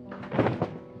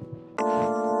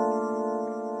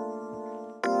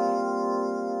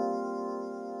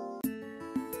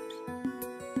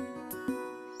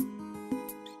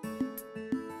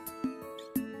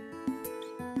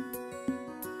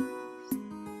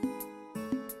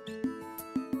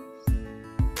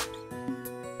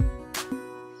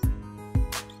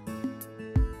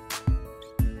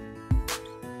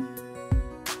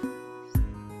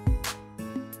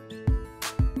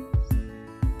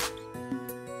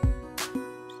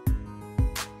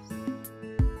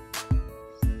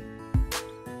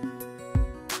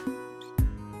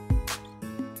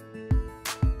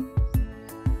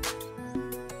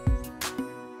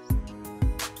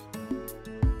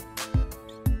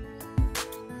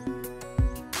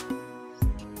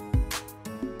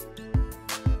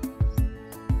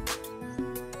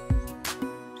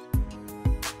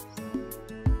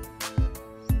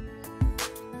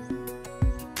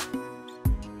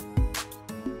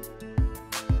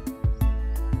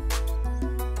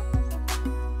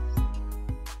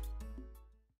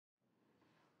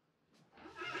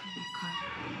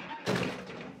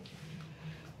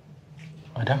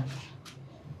 Madam,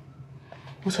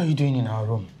 what are you doing in our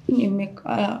room?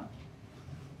 Nemeka,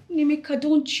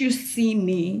 don't you see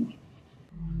me?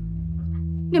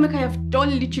 Nemeka, I have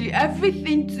done literally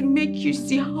everything to make you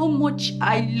see how much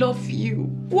I love you.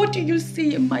 What do you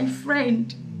see in my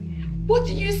friend? What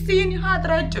do you see in her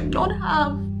that I do not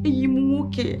have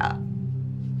in Uche?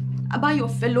 About your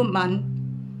fellow man?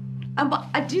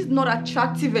 About this not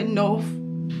attractive enough?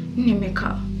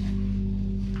 Nemeka,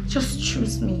 just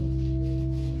choose me.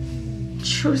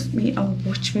 Choose me and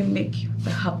watch me make you the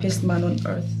happiest man on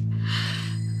earth.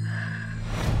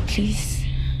 Please.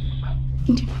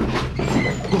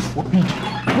 God forbid!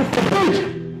 God forbid!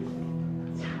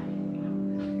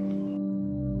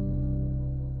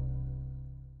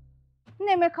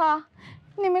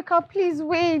 Nemeka, please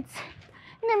wait.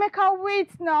 Nemeka, wait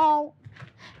now.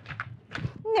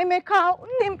 Nemeka,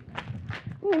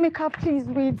 please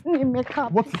wait. Nemeka.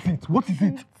 What is it? What is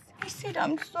it? I said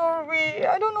I'm sorry.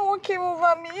 I don't know what came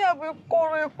over me.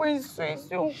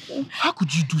 How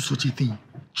could you do such a thing?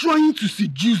 Trying to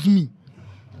seduce me?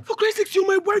 For Christ's sake, you're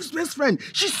my wife's best friend.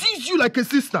 She sees you like a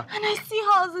sister. And I see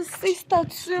her as a sister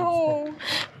too.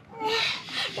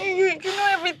 You know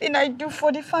everything I do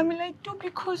for the family, I do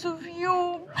because of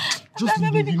you. Just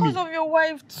maybe because of your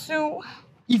wife too.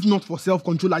 If not for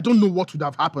self-control, I don't know what would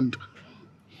have happened.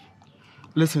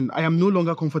 Listen, I am no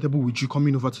longer comfortable with you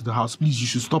coming over to the house. Please, you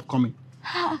should stop coming.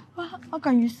 How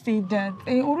can you say that?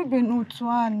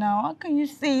 Now. How can you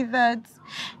say that?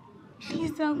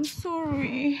 Please, I'm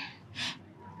sorry.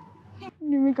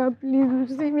 Nemeka,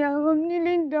 please, see me. I'm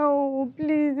kneeling down.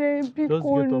 Please,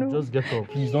 Just get up.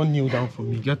 Please, don't kneel down for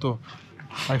me. Get up.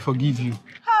 I forgive you.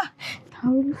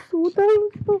 I'm so.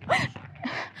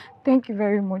 Thank you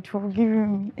very much for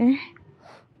forgiving me.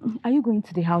 Are you going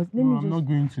to the house? I'm not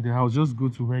going to the house. Just go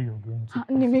to where you're going to.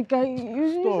 Nemeka,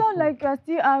 you sound like you're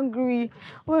still angry.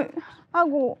 Wait, I'll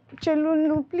go.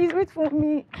 Chelulu, please wait for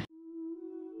me.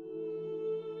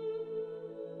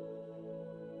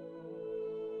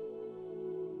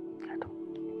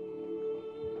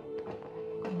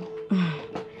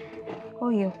 Oh,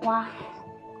 you what?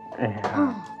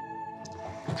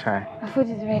 Chai. My food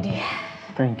is ready.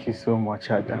 Thank you so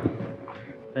much, Ada.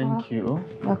 Thank you.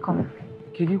 Welcome.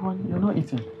 Kigiwan, you're not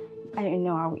eating. I don't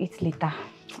know. I'll eat later.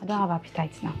 I don't have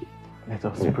appetite now. Let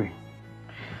us pray.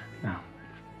 Now,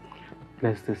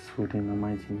 bless this food in the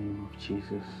mighty name of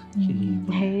Jesus.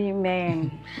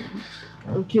 Amen.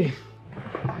 Okay.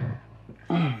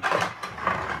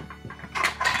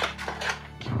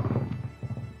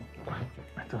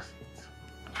 Let us eat.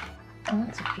 I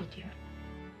want to feed you.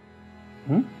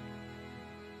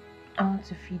 I want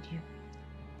to feed you.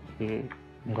 Okay,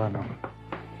 Ngano.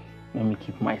 Let me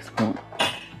keep my spoon.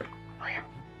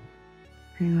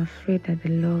 I'm afraid that the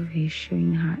love he's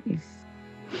showing her is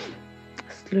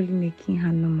slowly making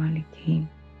her normal again.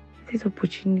 If this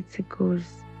opportunity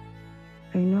goes,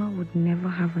 I know I would never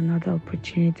have another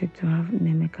opportunity to have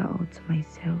Nemeka all to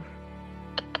myself.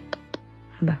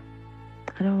 But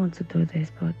I don't want to do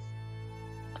this, but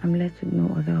I'm left with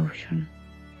no other option.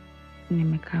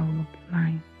 Nemeka will be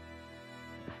mine.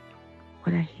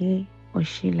 Whether he or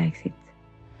she likes it.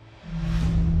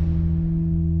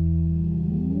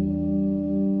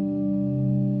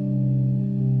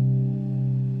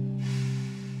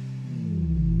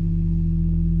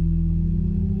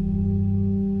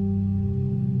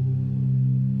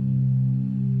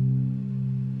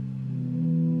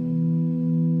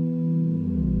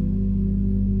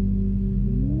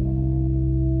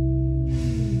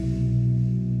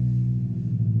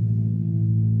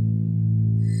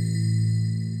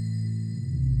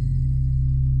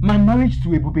 My marriage to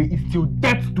Ebube is till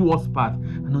death do us part,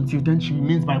 and until then she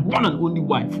remains my one and only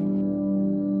wife.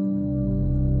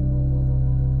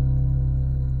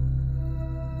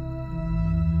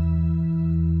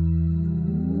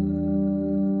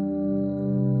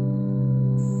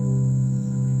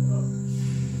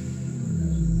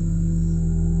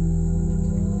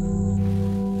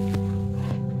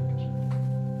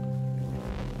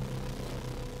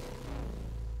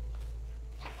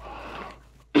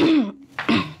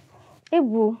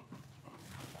 Ebu.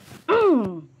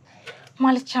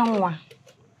 Malichanwa.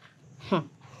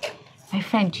 My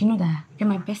friend, you know that you're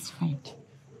my best friend.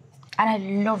 And I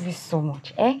love you so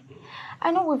much, eh?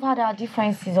 I know we've had our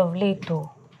differences of late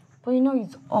though, but you know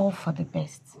it's all for the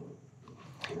best.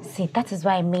 See, that is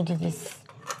why I made you this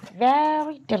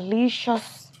very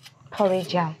delicious porridge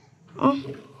jam.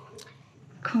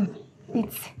 Come,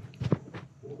 eat.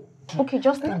 Okay,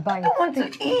 just a bite. I don't want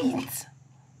to eat.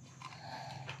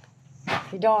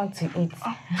 You don't want to eat.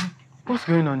 What's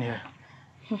going on here?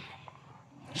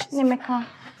 Nemeka,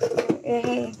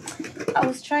 I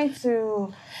was trying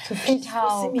to feed her.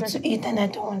 Forcing me to eat and I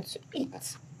don't want to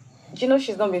eat. You know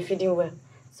she's not been feeding well.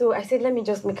 So I said, let me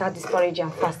just make her this porridge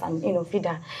and fast and, feed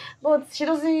her. But she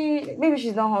doesn't, maybe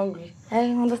she's not hungry. I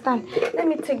understand. Let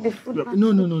me take the food.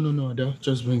 No, Ada.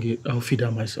 Just bring it. I'll feed her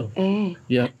myself.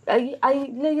 Yeah.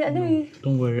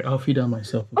 Don't worry. I'll feed her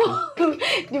myself. Okay? Oh,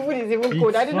 the food is even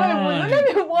cold. I did not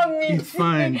even want meat. It's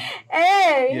fine.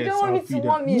 Hey, you don't want me to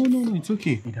want meat. No, it's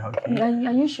okay. Feed her, okay?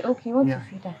 Are you sure? Okay, you want to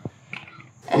feed her?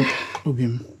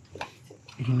 Obim,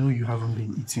 you know you haven't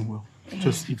been eating well.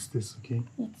 Just eat this, okay?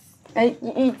 I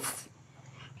eat.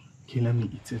 Okay, let me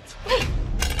eat it.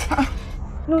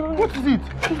 No. What is it?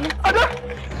 Ada!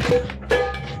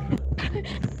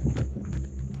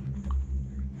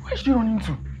 Where is she running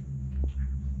to?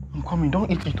 I'm coming, don't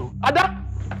eat it, oh. Ada!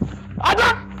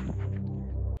 Ada!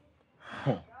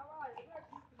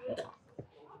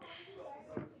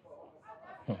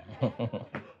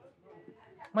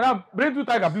 Madam, bring 2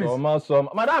 tiger, please.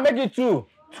 Madam, make it 2.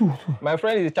 2. My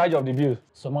friend is in charge of the bill.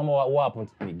 So, Mama, what happened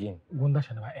again? Wonder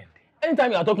shall never end.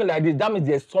 Anytime you are talking like this, that means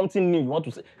there's something new you want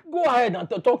to say. Go ahead and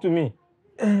talk to me.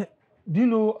 Do you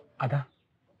know Ada?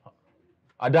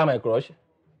 Ada, my crush?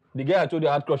 The girl I told you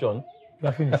I had crush on? You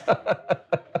are finished.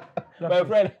 My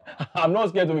friend, I'm not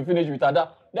scared to be finished with Ada.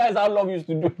 That is how love used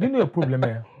to do. Do you know your problem,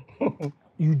 eh?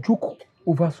 You joke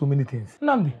over so many things.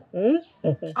 Namdi,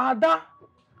 Ada,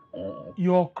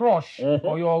 your crush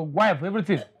or your wife,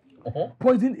 everything,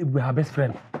 poisoned it with her best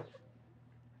friend.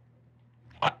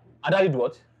 Ada did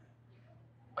what?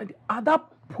 Ada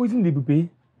poisoned the baby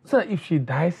so that if she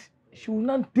dies, she will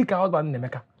not take her husband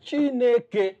Nemeka.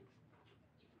 Chineke.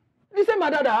 The same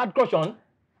Ada that had crush on?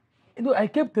 You know, I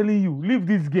kept telling you, leave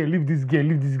this girl, leave this girl,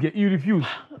 leave this girl. You refuse.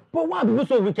 But why are people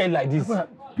so wicked like this?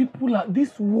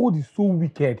 This world is so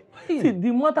wicked. Hey. See,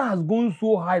 the matter has gone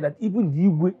so high that even the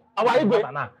Igwe... Our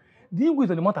Igwe? The Igwe is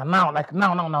on the matter now, like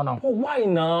now. But why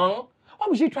now? Why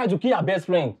would she try to kill her best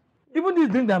friend? Even this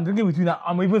drink that I'm drinking with you now,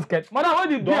 I'm even scared. Madam, what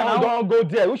did you do now? Don't go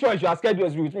there. Which one you are scared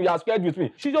with me? You are scared with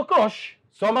me. She's your crush.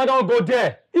 So, man, don't go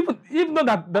there. Even though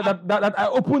that I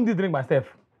opened this drink myself,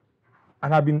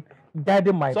 and I've been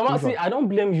guiding my... So, see, I don't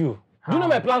blame you. Do you know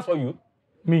my plans for you?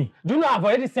 Me? Do you know I've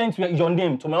already sent your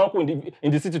name to my uncle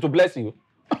in the city to bless you?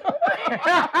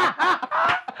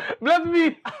 Bless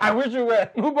me. I wish you were.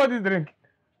 Who bought this drink?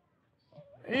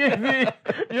 You see,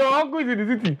 your uncle is in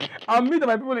the city. I'll meet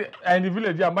my people in the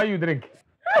village and buy you drink.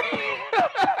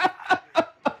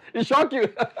 It shocked you.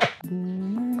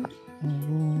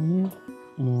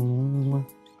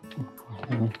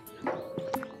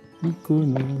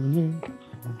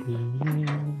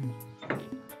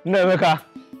 Nemeka.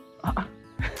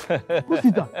 Who's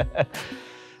it?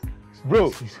 Bro.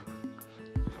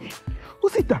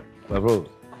 Who's it? My bro.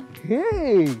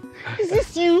 Hey, is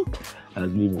this you?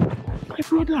 That's me, bro. My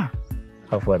brother.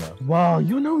 How far now? Wow,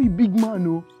 you're now a big man,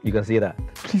 oh. You can see that.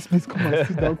 Please, come and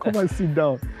sit down. Come and sit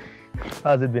down.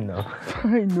 How's it been now?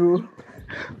 I know,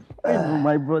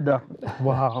 my brother.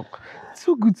 Wow.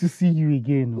 So good to see you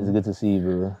again. It's good to see you,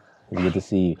 bro. It's good to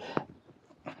see you.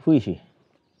 Who is she?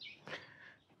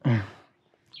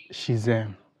 She's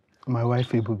my wife,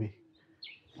 Ekubo.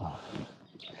 Oh.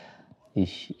 Is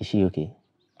she okay?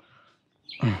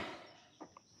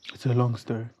 It's a long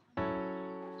story.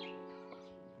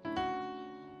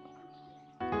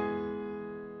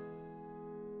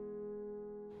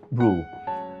 Bro,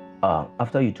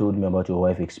 after you told me about your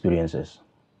wife's experiences,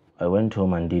 I went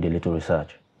home and did a little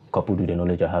research, coupled with the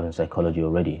knowledge I have in psychology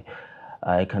already.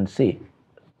 I can say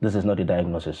this is not a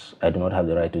diagnosis. I do not have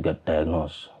the right to get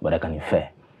diagnosed, but I can infer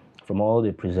from all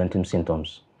the presenting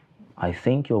symptoms. I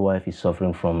think your wife is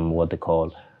suffering from what they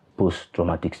call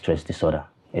post-traumatic stress disorder,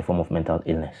 a form of mental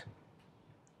illness.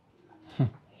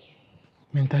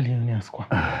 Mental illness, quoi?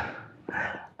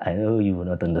 I know you will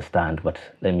not understand, but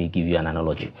let me give you an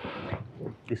analogy.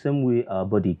 The same way our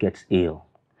body gets ill,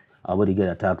 our body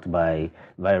gets attacked by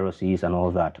viruses and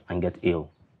all that, and get ill,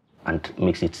 and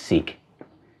makes it sick.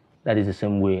 That is the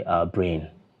same way our brain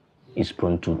is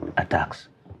prone to attacks.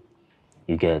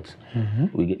 You get?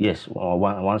 Yes,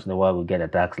 once in a while we get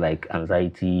attacks like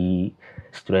anxiety,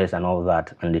 stress, and all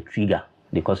that, and they trigger,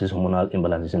 they causes hormonal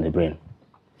imbalances in the brain.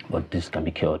 But this can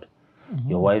be cured.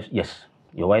 Your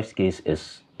wife's case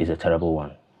is a terrible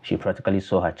one. She practically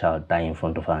saw her child die in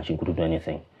front of her and she couldn't do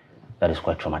anything. That is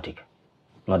quite traumatic.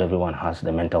 Not everyone has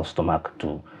the mental stomach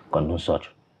to condone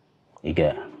such. You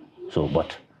get? So,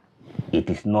 but it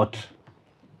is not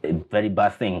a very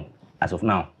bad thing as of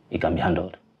now. It can be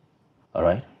handled. All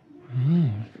right?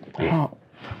 Yeah.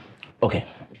 Okay.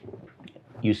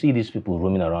 You see these people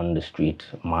roaming around the street,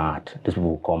 mad. These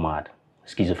people we call mad,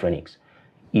 schizophrenics.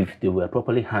 If they were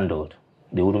properly handled,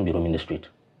 they wouldn't be roaming the street.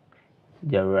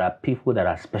 There are people that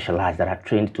are specialized, that are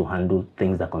trained to handle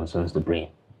things that concerns the brain.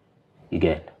 You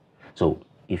get? So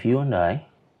if you and I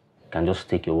can just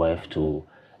take your wife to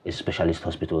a specialist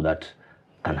hospital that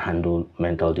can handle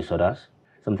mental disorders,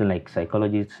 something like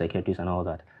psychologists, psychiatrists and all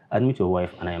that, admit your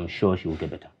wife and I am sure she will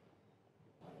get better.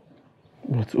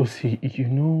 But Osi, you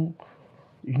know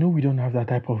we don't have that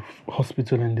type of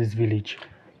hospital in this village.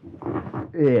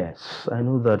 Yes, I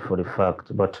know that for a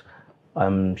fact, but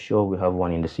I'm sure we have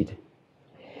one in the city.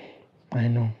 I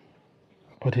know,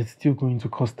 but it's still going to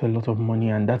cost a lot of money,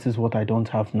 and that is what I don't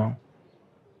have now.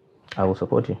 I will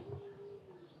support you.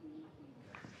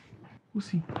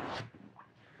 Osi,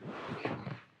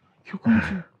 you're going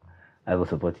to... I will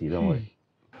support you, don't worry.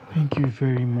 Thank you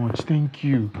very much, thank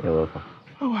you. You're welcome.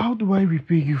 Oh, how do I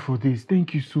repay you for this?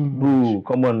 Thank you so much. Boo,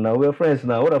 come on now, we're friends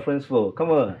now. What are friends for?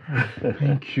 Come on.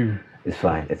 Thank you. It's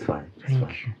fine, it's fine.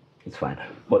 Thank you. It's fine.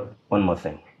 But one more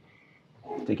thing.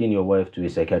 Taking your wife to a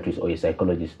psychiatrist or a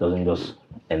psychologist doesn't just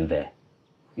end there.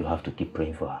 You have to keep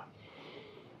praying for her.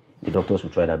 The doctors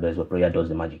will try their best, but prayer does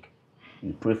the magic.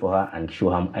 You pray for her and show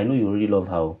her. I know you really love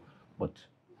her, but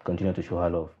continue to show her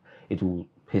love. It will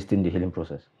hasten the healing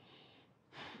process.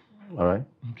 All right?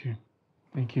 Okay.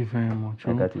 Thank you very much.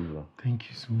 I got you, bro. Thank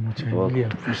you so much. I really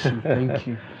appreciate it. Thank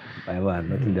you. My man,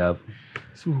 nothing to happen.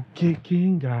 So,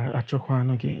 Kinga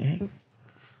Achokwan again.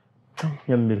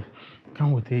 Come.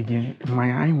 Come with again.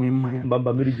 My eye win my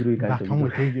Bamba Miri Juru. Come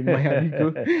with again. My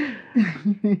amigo.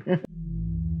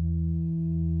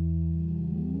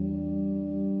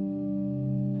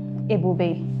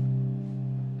 Ebube,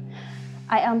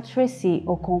 I am Tracy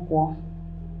Okonkwo.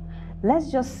 Let's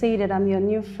just say that I'm your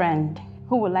new friend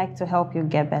who would like to help you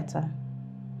get better.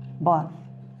 But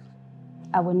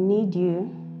I will need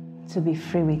you to be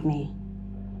free with me.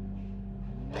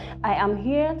 I am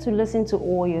here to listen to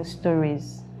all your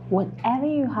stories. Whatever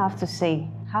you have to say,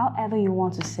 however you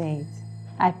want to say it,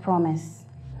 I promise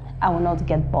I will not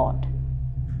get bored.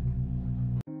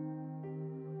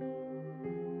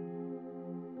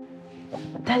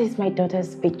 That is my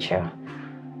daughter's picture.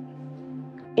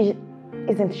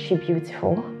 Isn't she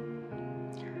beautiful?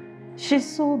 She's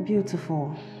so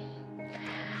beautiful.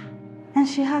 And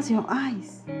she has your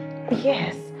eyes.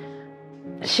 Yes,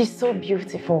 she's so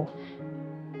beautiful.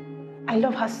 I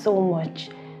love her so much.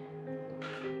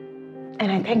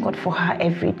 And I thank God for her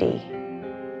every day.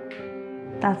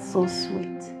 That's so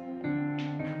sweet.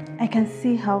 I can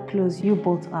see how close you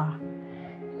both are.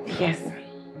 Yes,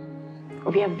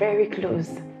 we are very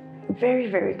close. Very,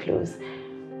 very close.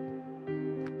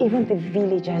 Even the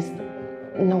villagers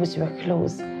knows we're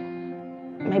close.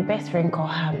 My best friend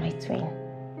calls her my twin.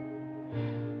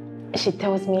 She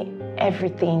tells me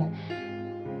everything.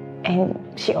 And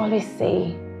she always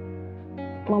say,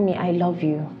 Mommy, I love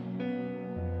you.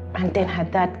 And then her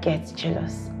dad gets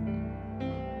jealous.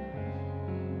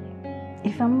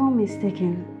 If I'm not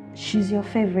mistaken, she's your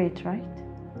favorite, right?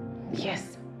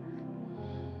 Yes.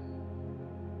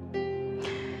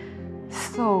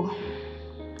 So,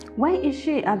 where is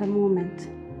she at the moment?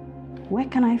 Where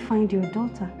can I find your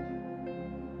daughter?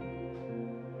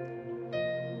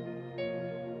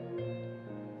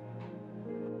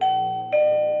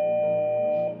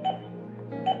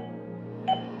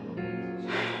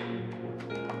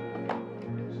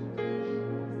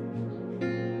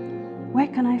 Where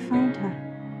can I find her?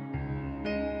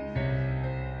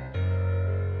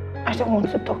 I don't want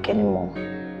to talk anymore.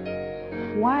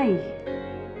 Why?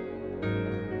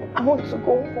 I want to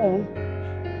go home.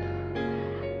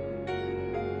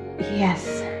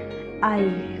 Yes,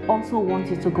 I also want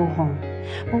you to go home.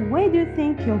 But where do you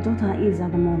think your daughter is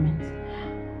at the moment?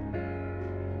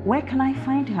 Where can I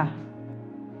find her?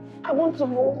 I want to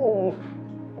go home.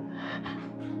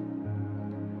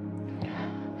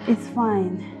 It's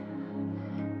fine.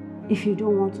 If you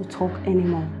don't want to talk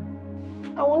anymore.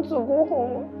 I want to go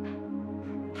home.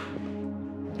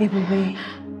 Ebube,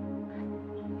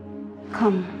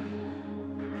 come.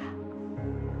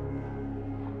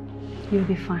 You'll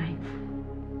be fine.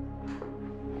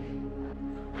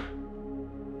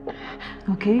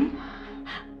 Okay?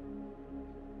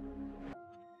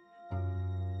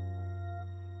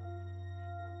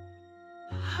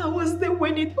 I was there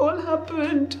when it all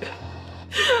happened.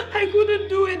 I couldn't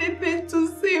do anything to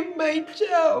save my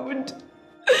child.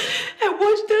 I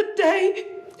watched her die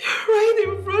right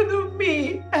in front of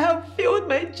me. I have failed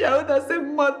my child as a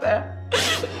mother.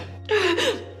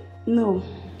 No,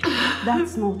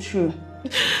 that's not true.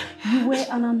 You were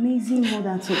an amazing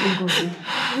mother to Ngozi.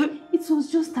 It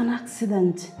was just an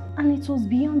accident, and it was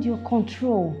beyond your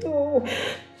control. No,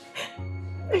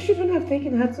 I shouldn't have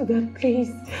taken her to that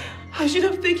place. I should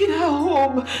have taken her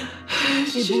home.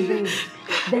 Babe,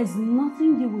 there's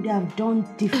nothing you would have done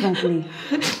differently.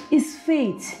 It's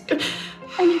fate.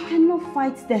 And you cannot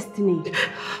fight destiny.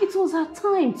 It was her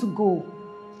time to go.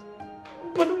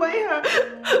 But why her?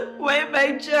 Why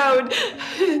my child?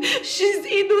 She's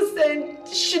innocent.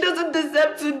 She doesn't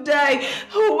deserve to die.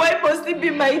 Why must it be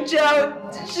my child?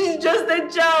 She's just a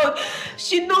child.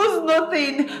 She knows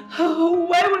nothing.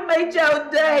 Why would my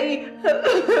child die?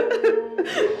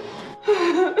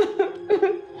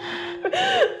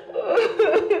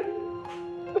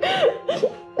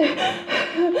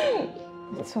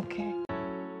 It's okay.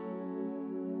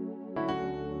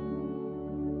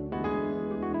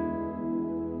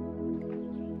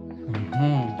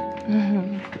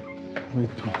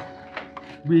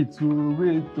 Wait, small,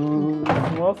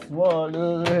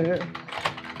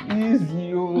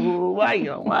 easy, why?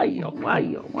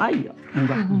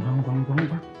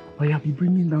 I have been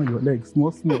bringing down your legs,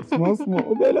 small.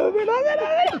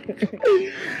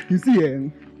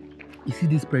 You see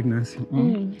this pregnancy?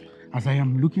 As I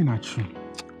am looking at you,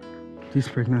 this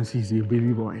pregnancy is a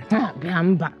baby boy.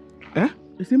 Biamba.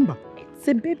 It's Imba. It's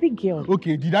a baby girl.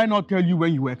 Okay, did I not tell you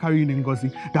when you were carrying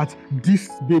Ngozi that this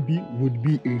baby would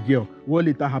be a girl? What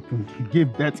later happened? He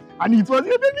gave birth and it was a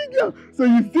baby girl. So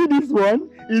you see this one,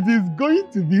 it is going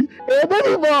to be a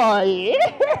baby boy.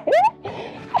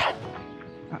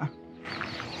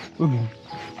 Okay,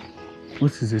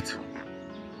 what is it?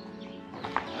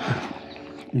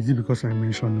 Is it because I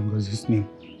mentioned Ngozi's name?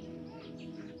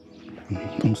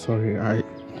 I'm sorry, I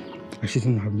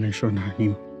shouldn't have mentioned her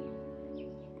name.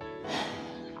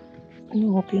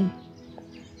 No, Obi.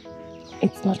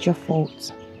 It's not your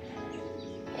fault.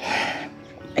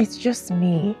 It's just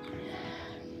me.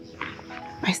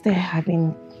 I started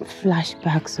having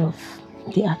flashbacks of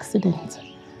the accident.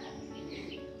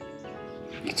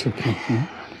 It's okay.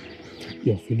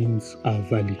 Your feelings are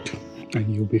valid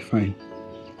and you'll be fine.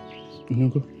 You know,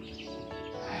 go.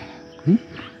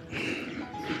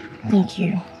 Thank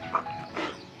you.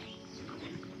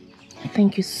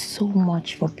 Thank you so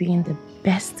much for being the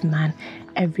best man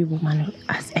every woman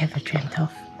has ever dreamt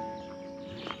of.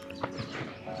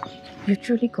 You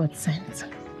truly got sent.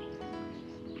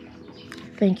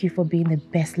 Thank you for being the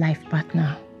best life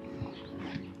partner.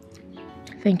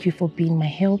 Thank you for being my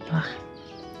helper,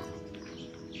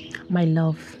 my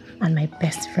love, and my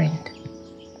best friend.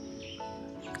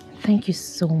 Thank you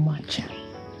so much.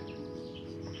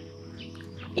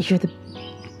 You're the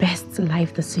best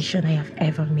life decision I have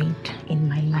ever made in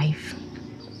my life.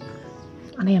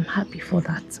 And I am happy for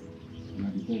that.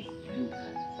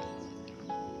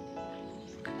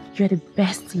 You're the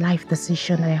best life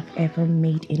decision I have ever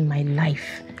made in my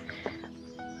life.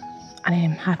 And I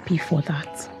am happy for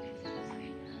that.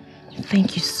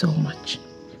 Thank you so much.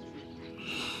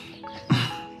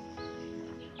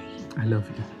 I love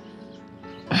you.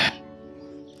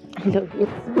 I love you.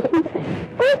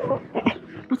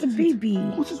 What's the baby?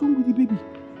 What is wrong with the baby?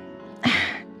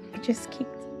 I just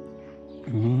kicked.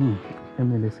 Let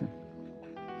me listen.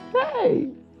 Hey,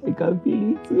 I can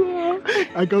feel it too.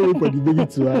 I can't wait for the baby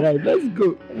to arrive. Let's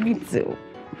go. Me too.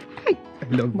 I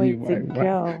love But you. it's a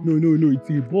girl. No, it's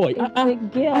a boy. It's a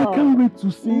girl. I can't wait to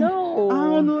see. No.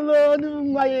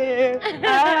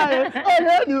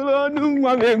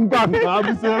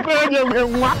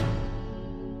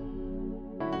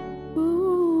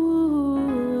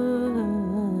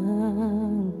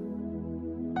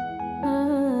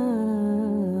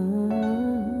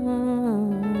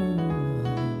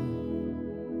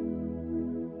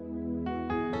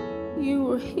 You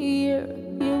were here,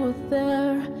 you were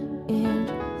there, and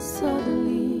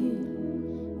suddenly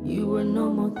you were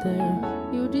no more there.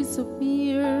 You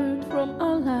disappeared from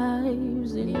our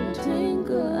lives in your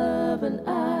twinkle of an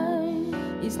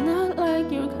eye. It's not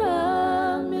like you're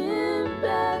coming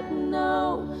back,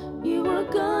 no. You were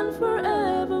gone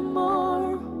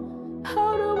forevermore.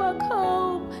 How do I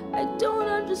cope? I don't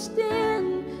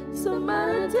understand.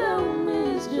 Somebody tell me.